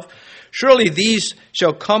 12, surely these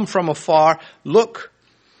shall come from afar. Look,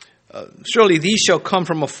 surely these shall come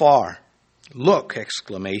from afar. Look,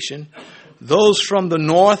 exclamation. Those from the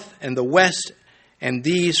north and the west, and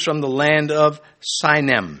these from the land of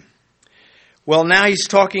Sinem. Well, now he's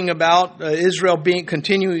talking about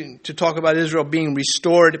continuing to talk about Israel being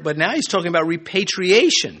restored, but now he's talking about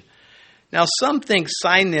repatriation. Now, some think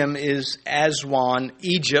Sinem is Aswan,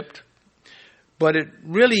 Egypt, but it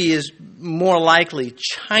really is more likely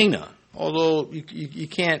China, although you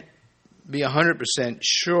can't be 100%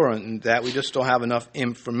 sure on that. We just don't have enough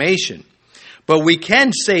information. But we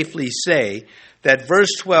can safely say that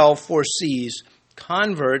verse 12 foresees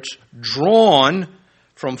converts drawn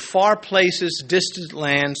from far places, distant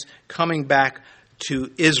lands, coming back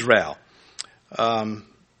to Israel.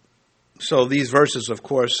 So these verses, of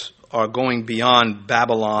course, are going beyond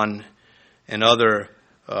Babylon and other.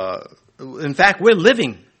 In fact, we're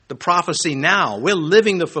living the prophecy now. We're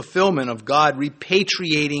living the fulfillment of God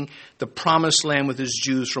repatriating the promised land with His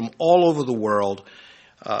Jews from all over the world.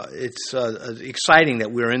 It's exciting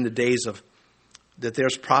that we're in the days of that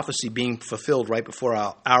there's prophecy being fulfilled right before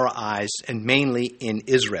our eyes, and mainly in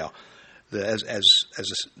Israel as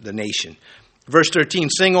the nation. Verse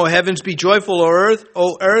 13, sing, O heavens, be joyful,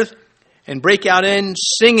 O earth, and break out in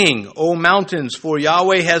singing, O mountains, for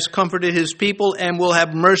Yahweh has comforted His people and will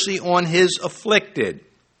have mercy on His afflicted.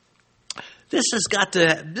 This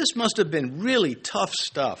must have been really tough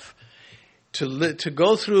stuff to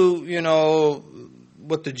go through,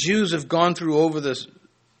 what the Jews have gone through over this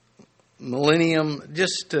millennium,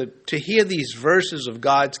 just to hear these verses of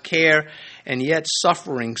God's care and yet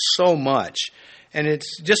suffering so much. And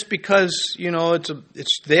it's just because,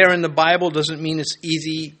 it's there in the Bible doesn't mean it's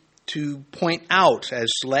easy to point out.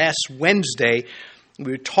 As last Wednesday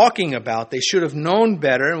we were talking about, they should have known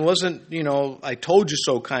better. It wasn't, I told you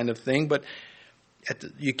so kind of thing, but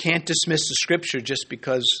you can't dismiss the Scripture just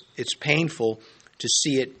because it's painful to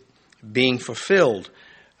see it being fulfilled.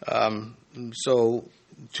 So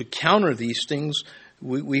to counter these things,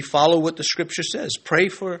 we follow what the Scripture says. Pray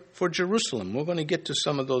for Jerusalem. We're going to get to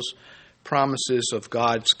some of those promises of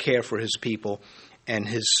God's care for His people and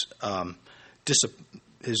His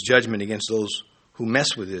judgment against those who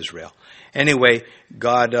mess with Israel. Anyway,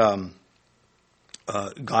 God,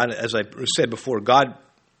 as I said before, God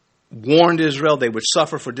warned Israel they would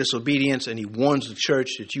suffer for disobedience, and He warns the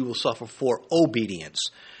church that you will suffer for obedience.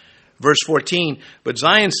 Verse 14, but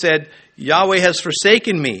Zion said, Yahweh has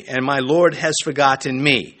forsaken me, and my Lord has forgotten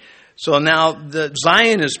me. So now the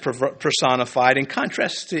Zion is personified in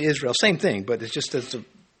contrast to Israel. Same thing, but it's just as the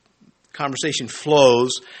conversation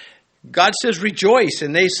flows, God says, rejoice.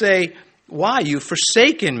 And they say, why? You've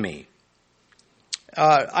forsaken me.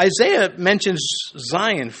 Isaiah mentions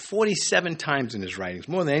Zion 47 times in his writings,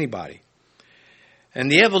 more than anybody. And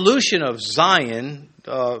the evolution of Zion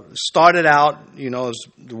started out, as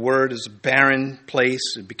the word is a barren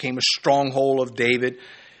place. It became a stronghold of David.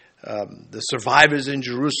 The survivors in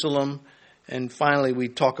Jerusalem. And finally, we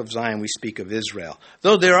talk of Zion, we speak of Israel.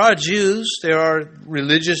 Though there are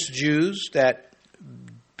religious Jews that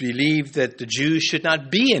believe that the Jews should not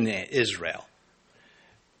be in Israel.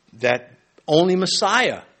 That only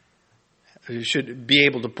Messiah should be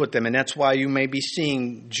able to put them. And that's why you may be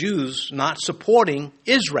seeing Jews not supporting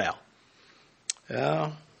Israel.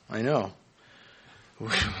 Yeah, I know.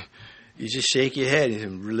 You just shake your head.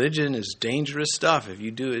 Religion is dangerous stuff. If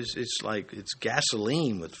you do, it's like it's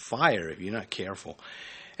gasoline with fire if you're not careful.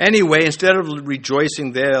 Anyway, instead of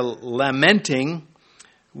rejoicing, they're lamenting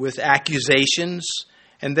with accusations.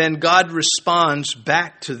 And then God responds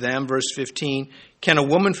back to them, verse 15. Can a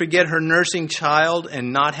woman forget her nursing child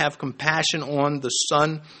and not have compassion on the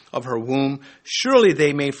son of her womb? Surely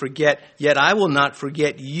they may forget, yet I will not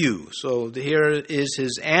forget you. So here is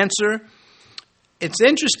his answer. It's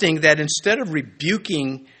interesting that instead of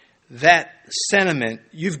rebuking that sentiment,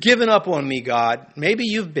 you've given up on me, God. Maybe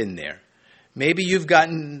you've been there. Maybe you've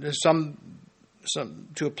gotten some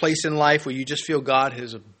to a place in life where you just feel God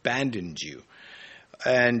has abandoned you.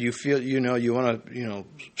 And you feel, you want to,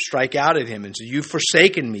 strike out at him and say, you've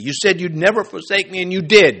forsaken me. You said you'd never forsake me, and you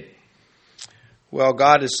did. Well,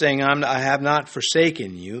 God is saying, I have not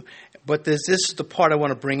forsaken you. But this is the part I want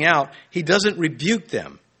to bring out. He doesn't rebuke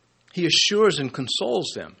them. He assures and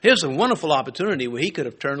consoles them. Here's a wonderful opportunity where he could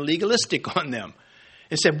have turned legalistic on them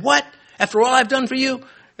and said, what? After all I've done for you,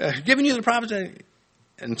 given you the promise?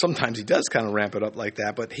 And sometimes he does kind of ramp it up like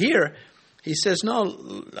that. But here, he says,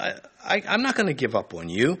 no, I'm not going to give up on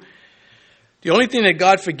you. The only thing that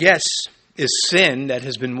God forgets is sin that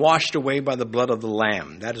has been washed away by the blood of the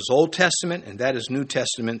Lamb. That is Old Testament and that is New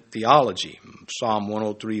Testament theology. Psalm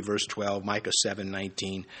 103, verse 12, Micah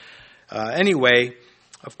 7:19. Anyway,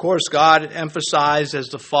 of course, God emphasized as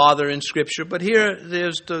the Father in Scripture, but here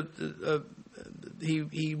there's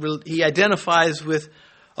he identifies with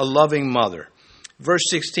a loving mother. Verse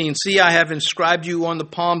 16, see, I have inscribed you on the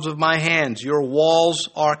palms of my hands. Your walls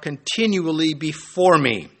are continually before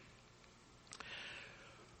me.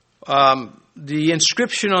 The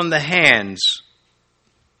inscription on the hands,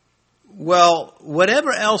 well,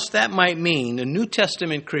 whatever else that might mean, a New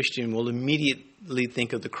Testament Christian will immediately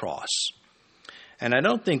think of the cross. And I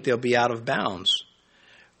don't think they'll be out of bounds.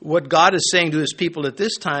 What God is saying to his people at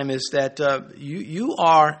this time is that you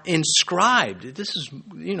are inscribed. This is,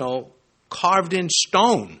 carved in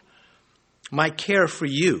stone, my care for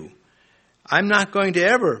you. I'm not going to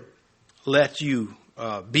ever let you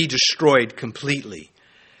be destroyed completely.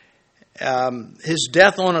 His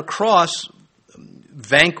death on a cross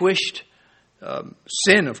vanquished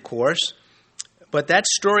sin, of course, but that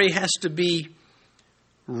story has to be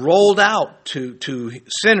rolled out to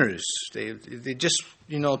sinners. They just,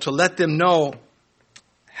 to let them know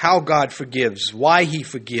how God forgives, why he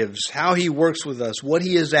forgives, how he works with us, what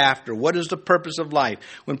he is after, what is the purpose of life.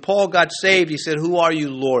 When Paul got saved, he said, who are you,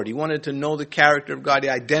 Lord? He wanted to know the character of God,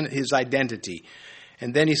 his identity.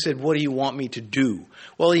 And then he said, what do you want me to do?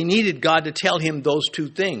 Well, he needed God to tell him those two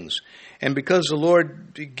things. And because the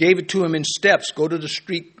Lord gave it to him in steps, go to the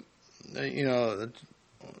street,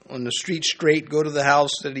 on the street straight, go to the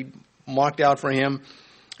house that he marked out for him,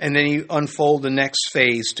 and then he unfolded the next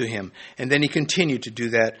phase to him. And then he continued to do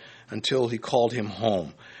that until he called him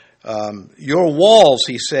home. Your walls,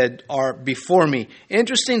 he said, are before me.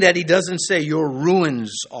 Interesting that he doesn't say your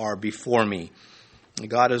ruins are before me.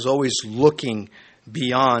 God is always looking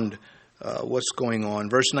beyond what's going on.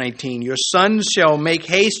 Verse 19, your sons shall make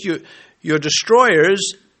haste, your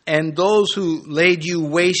destroyers, and those who laid you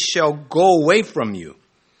waste shall go away from you.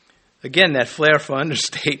 Again, that flair for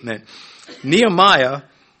understatement. Nehemiah,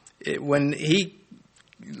 when he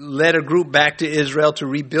led a group back to Israel to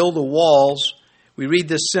rebuild the walls, we read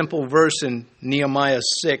this simple verse in Nehemiah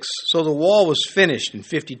 6. So the wall was finished in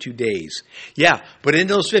 52 days. Yeah, but in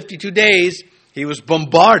those 52 days, he was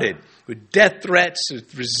bombarded with death threats,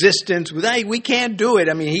 with resistance. We can't do it.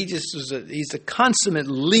 I mean, he's a consummate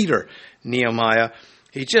leader, Nehemiah.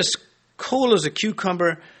 He's just cool as a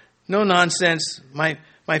cucumber, no nonsense. My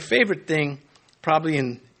favorite thing, probably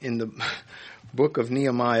in the book of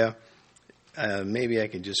Nehemiah, maybe I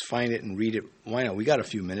can just find it and read it. Why not? We got a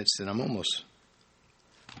few minutes, and I'm almost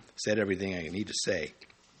said everything I need to say.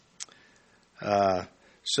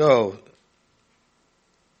 So,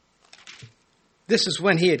 this is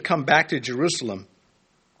when he had come back to Jerusalem,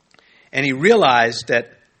 and he realized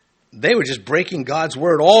that they were just breaking God's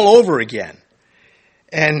word all over again.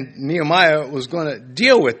 And Nehemiah was going to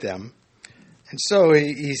deal with them. And so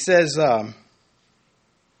he says,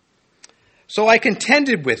 so I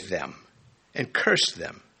contended with them and cursed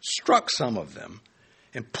them, struck some of them,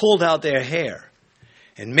 and pulled out their hair,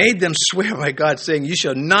 and made them swear by God, saying, you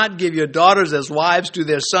shall not give your daughters as wives to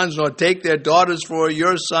their sons, nor take their daughters for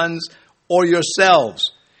your sons or yourselves.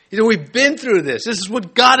 You know, we've been through this. This is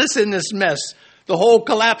what got us in this mess. The whole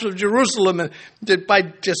collapse of Jerusalem by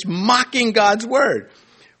just mocking God's word.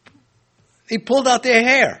 He pulled out their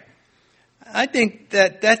hair. I think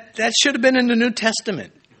that should have been in the New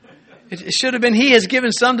Testament. It should have been, he has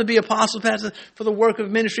given some to be apostles, pastors, for the work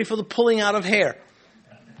of ministry, for the pulling out of hair.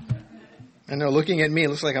 And they're looking at me. It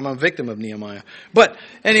looks like I'm a victim of Nehemiah. But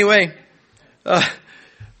anyway,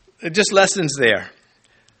 just lessons there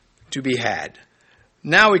to be had.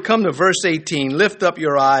 Now we come to verse 18. Lift up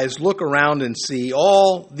your eyes, look around and see.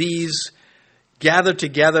 All these gather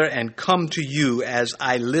together and come to you as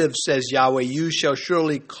I live, says Yahweh. You shall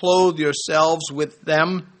surely clothe yourselves with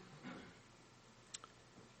them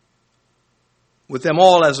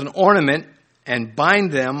all as an ornament, and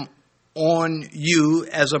bind them on you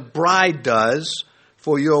as a bride does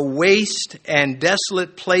for your waste and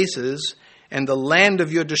desolate places, and the land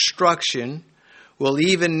of your destruction will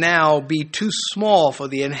even now be too small for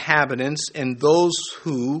the inhabitants, and those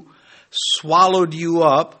who swallowed you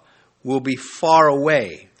up will be far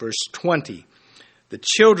away. Verse 20. The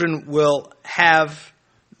children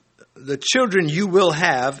you will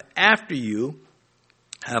have after you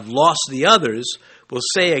have lost the others will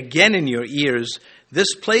say again in your ears,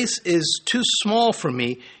 this place is too small for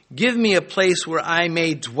me. Give me a place where I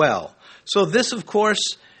may dwell. So this, of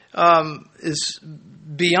course, is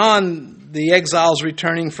beyond the exiles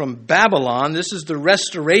returning from Babylon. This is the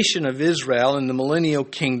restoration of Israel in the millennial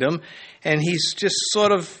kingdom. And he's just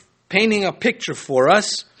sort of painting a picture for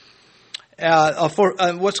us for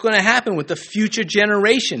what's going to happen with the future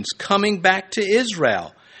generations coming back to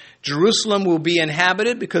Israel. Jerusalem will be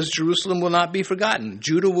inhabited because Jerusalem will not be forgotten.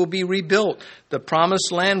 Judah will be rebuilt. The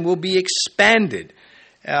promised land will be expanded.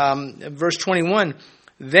 Verse 21,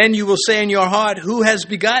 then you will say in your heart, who has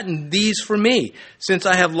begotten these for me? Since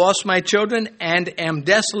I have lost my children and am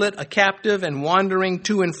desolate, a captive and wandering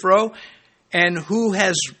to and fro. And who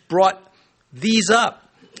has brought these up?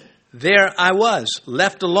 There I was,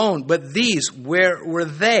 left alone. But these, where were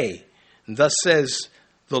they? And thus says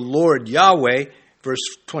the Lord Yahweh. Verse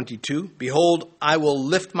 22, behold, I will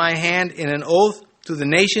lift my hand in an oath to the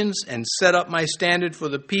nations and set up my standard for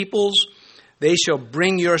the peoples. They shall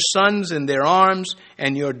bring your sons in their arms,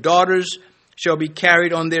 and your daughters shall be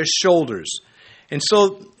carried on their shoulders. And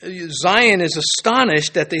so Zion is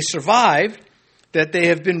astonished that they survived, that they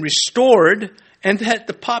have been restored, and that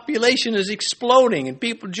the population is exploding, and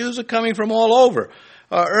Jews are coming from all over.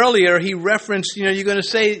 Earlier, he referenced, you're going to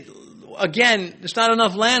say, again, there's not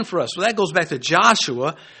enough land for us. Well, that goes back to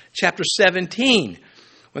Joshua chapter 17,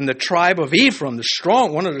 when the tribe of Ephraim,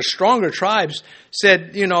 one of the stronger tribes,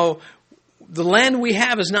 said, the land we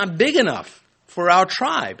have is not big enough for our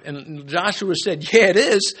tribe. And Joshua said, yeah, it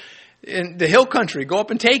is. In the hill country, go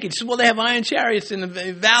up and take it. He said, well, they have iron chariots in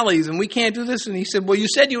the valleys, and we can't do this. And he said, well, you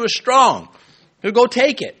said you were strong. Go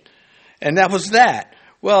take it. And that was that.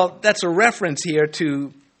 Well, that's a reference here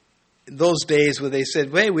to those days where they said,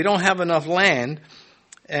 hey, we don't have enough land.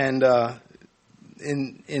 And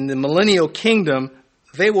in the millennial kingdom,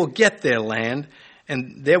 they will get their land,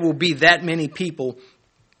 and there will be that many people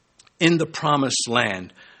in the promised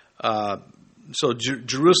land. So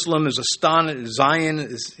Jerusalem is astonished. Zion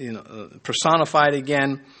is personified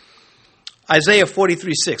again. Isaiah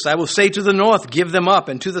 43:6. I will say to the north, give them up,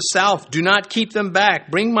 and to the south, do not keep them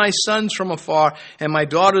back. Bring my sons from afar, and my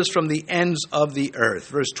daughters from the ends of the earth.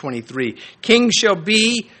 Verse 23. Kings shall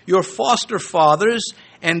be your foster fathers,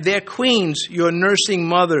 and their queens your nursing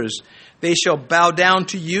mothers. They shall bow down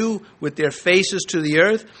to you with their faces to the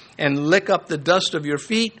earth, and lick up the dust of your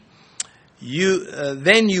feet.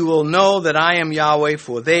 Then you will know that I am Yahweh,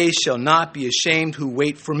 for they shall not be ashamed who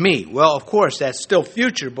wait for me. Well, of course, that's still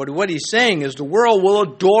future, but what he's saying is the world will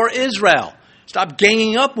adore Israel. Stop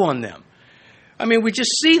ganging up on them. I mean, we just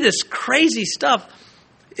see this crazy stuff.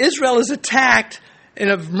 Israel is attacked in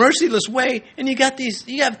a merciless way, and you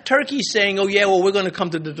have Turkey saying, oh yeah, well, we're going to come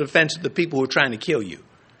to the defense of the people who are trying to kill you.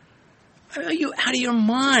 Are you out of your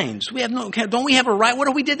minds? Don't we have a right? What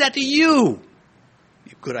if we did that to you?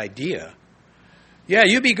 Good idea. Yeah,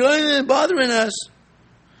 you be going and bothering us.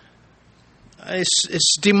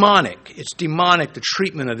 It's demonic. It's demonic, the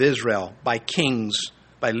treatment of Israel by kings,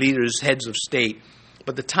 by leaders, heads of state.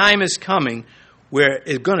 But the time is coming where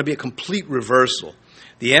it's going to be a complete reversal.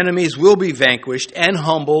 The enemies will be vanquished and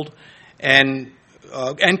humbled, and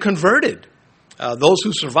and converted. Those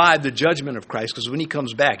who survive the judgment of Christ, because when he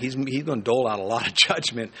comes back, he's going to dole out a lot of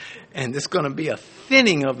judgment, and there's going to be a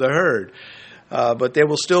thinning of the herd. But there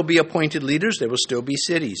will still be appointed leaders. There will still be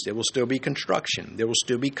cities. There will still be construction. There will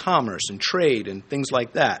still be commerce and trade and things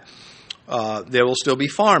like that. There will still be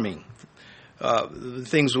farming.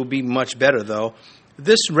 Things will be much better, though.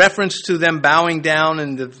 This reference to them bowing down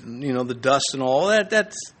and the dust and all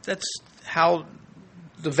that's how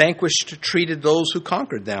the vanquished treated those who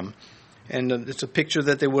conquered them. And it's a picture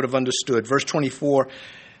that they would have understood. Verse 24,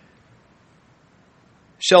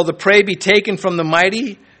 shall the prey be taken from the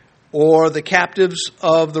mighty, or the captives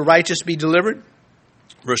of the righteous be delivered?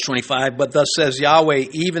 Verse 25, but thus says Yahweh,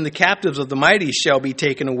 even the captives of the mighty shall be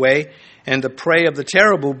taken away, and the prey of the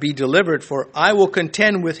terrible be delivered, for I will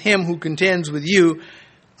contend with him who contends with you.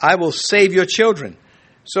 I will save your children.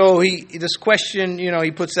 So this question,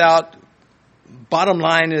 he puts out, bottom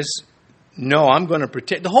line is, no, I'm going to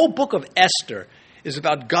protect. The whole book of Esther is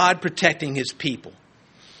about God protecting his people.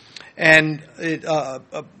 And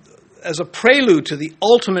as a prelude to the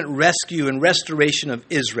ultimate rescue and restoration of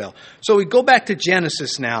Israel. So we go back to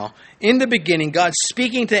Genesis now. In the beginning, God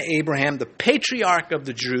speaking to Abraham, the patriarch of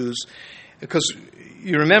the Jews, because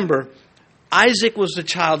you remember, Isaac was the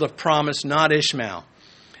child of promise, not Ishmael.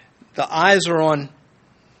 The eyes are on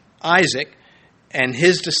Isaac and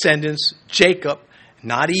his descendants, Jacob,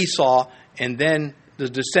 not Esau, and then the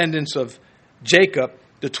descendants of Jacob,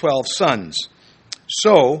 the 12 sons.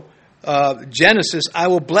 So, Genesis, I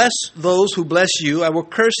will bless those who bless you. I will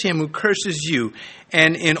curse him who curses you.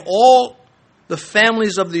 And in all the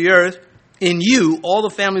families of the earth, in you, all the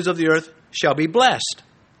families of the earth shall be blessed.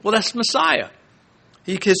 Well, that's Messiah.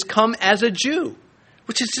 He has come as a Jew,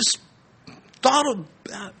 which is just thought of.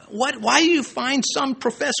 Why do you find some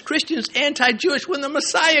professed Christians anti-Jewish when the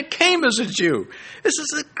Messiah came as a Jew? This is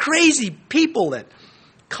the crazy people that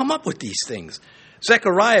come up with these things.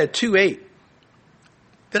 Zechariah 2:8.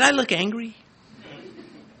 Did I look angry?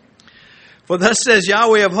 For thus says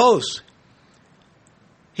Yahweh of hosts,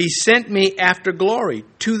 he sent me after glory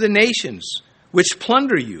to the nations which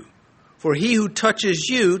plunder you. For he who touches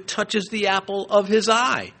you touches the apple of his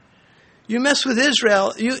eye. You mess with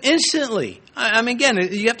Israel, you instantly. I mean, again,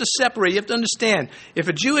 you have to separate. You have to understand. If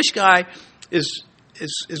a Jewish guy is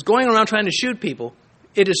going around trying to shoot people,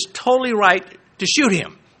 it is totally right to shoot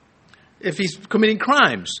him if he's committing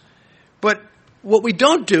crimes. But what we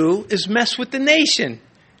don't do is mess with the nation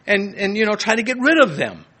and try to get rid of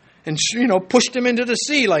them and push them into the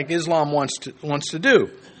sea like Islam wants to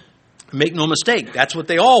do. Make no mistake, that's what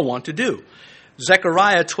they all want to do.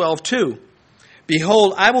 Zechariah 12:2.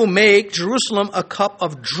 Behold, I will make Jerusalem a cup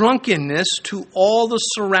of drunkenness to all the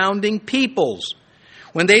surrounding peoples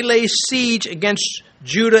when they lay siege against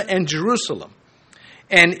Judah and Jerusalem.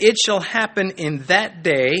 And it shall happen in that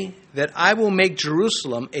day that I will make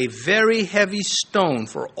Jerusalem a very heavy stone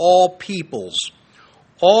for all peoples.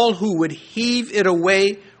 All who would heave it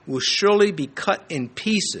away will surely be cut in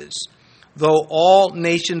pieces, though all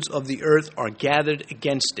nations of the earth are gathered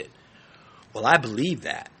against it. Well, I believe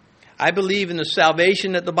that. I believe in the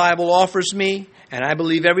salvation that the Bible offers me, and I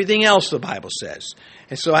believe everything else the Bible says.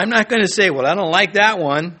 And so I'm not going to say, well, I don't like that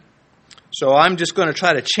one, so I'm just going to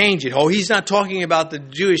try to change it. Oh, he's not talking about the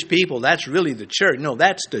Jewish people. That's really the church. No,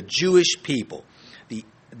 that's the Jewish people,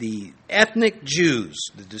 the ethnic Jews,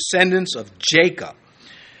 the descendants of Jacob.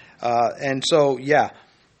 And so,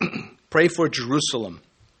 pray for Jerusalem,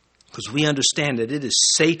 because we understand that it is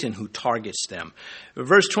Satan who targets them.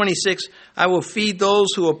 Verse 26, I will feed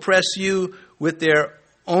those who oppress you with their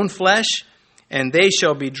own flesh, and they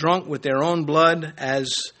shall be drunk with their own blood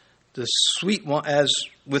as with sweet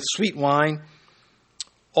wine.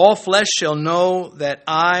 All flesh shall know that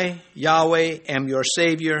I, Yahweh, am your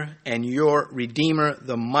Savior and your Redeemer,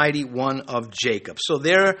 the mighty one of Jacob. So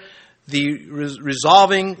they're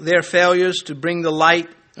resolving their failures to bring the light.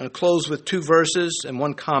 I'll close with 2 verses and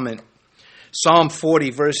 1 comment. Psalm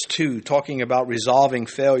 40, verse 2, talking about resolving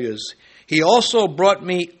failures. He also brought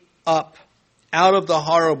me up out of the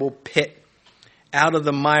horrible pit, out of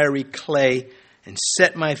the miry clay, and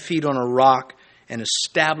set my feet on a rock and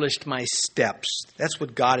established my steps. That's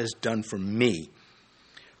what God has done for me.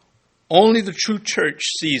 Only the true church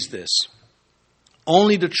sees this.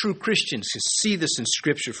 Only the true Christians can see this in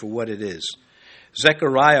Scripture for what it is.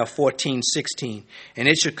 Zechariah 14:16, and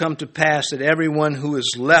it shall come to pass that everyone who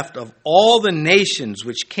is left of all the nations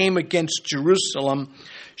which came against Jerusalem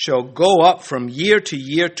shall go up from year to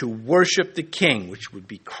year to worship the King, which would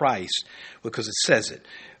be Christ, because it says it,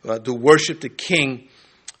 to worship the King,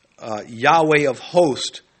 Yahweh of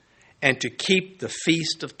hosts, and to keep the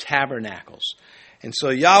Feast of Tabernacles. And so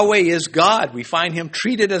Yahweh is God. We find him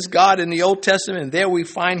treated as God in the Old Testament, and there we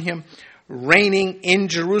find him reigning in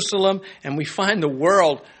Jerusalem, and we find the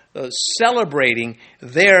world celebrating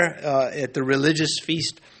there at the religious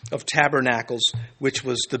Feast of Tabernacles, which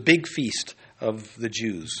was the big feast of the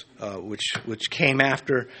Jews, which came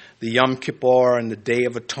after the Yom Kippur and the Day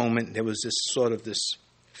of Atonement. There was this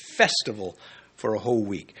festival for a whole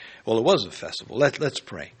week. Well, it was a festival. Let's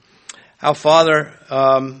pray. Our Father,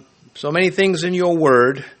 so many things in your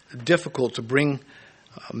word, difficult to bring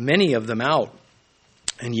many of them out,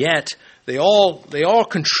 and yet they all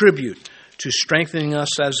contribute to strengthening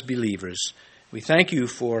us as believers. We thank you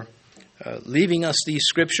for leaving us these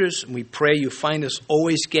scriptures, and we pray you find us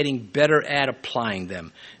always getting better at applying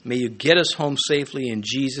them. May you get us home safely in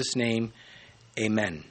Jesus' name. Amen.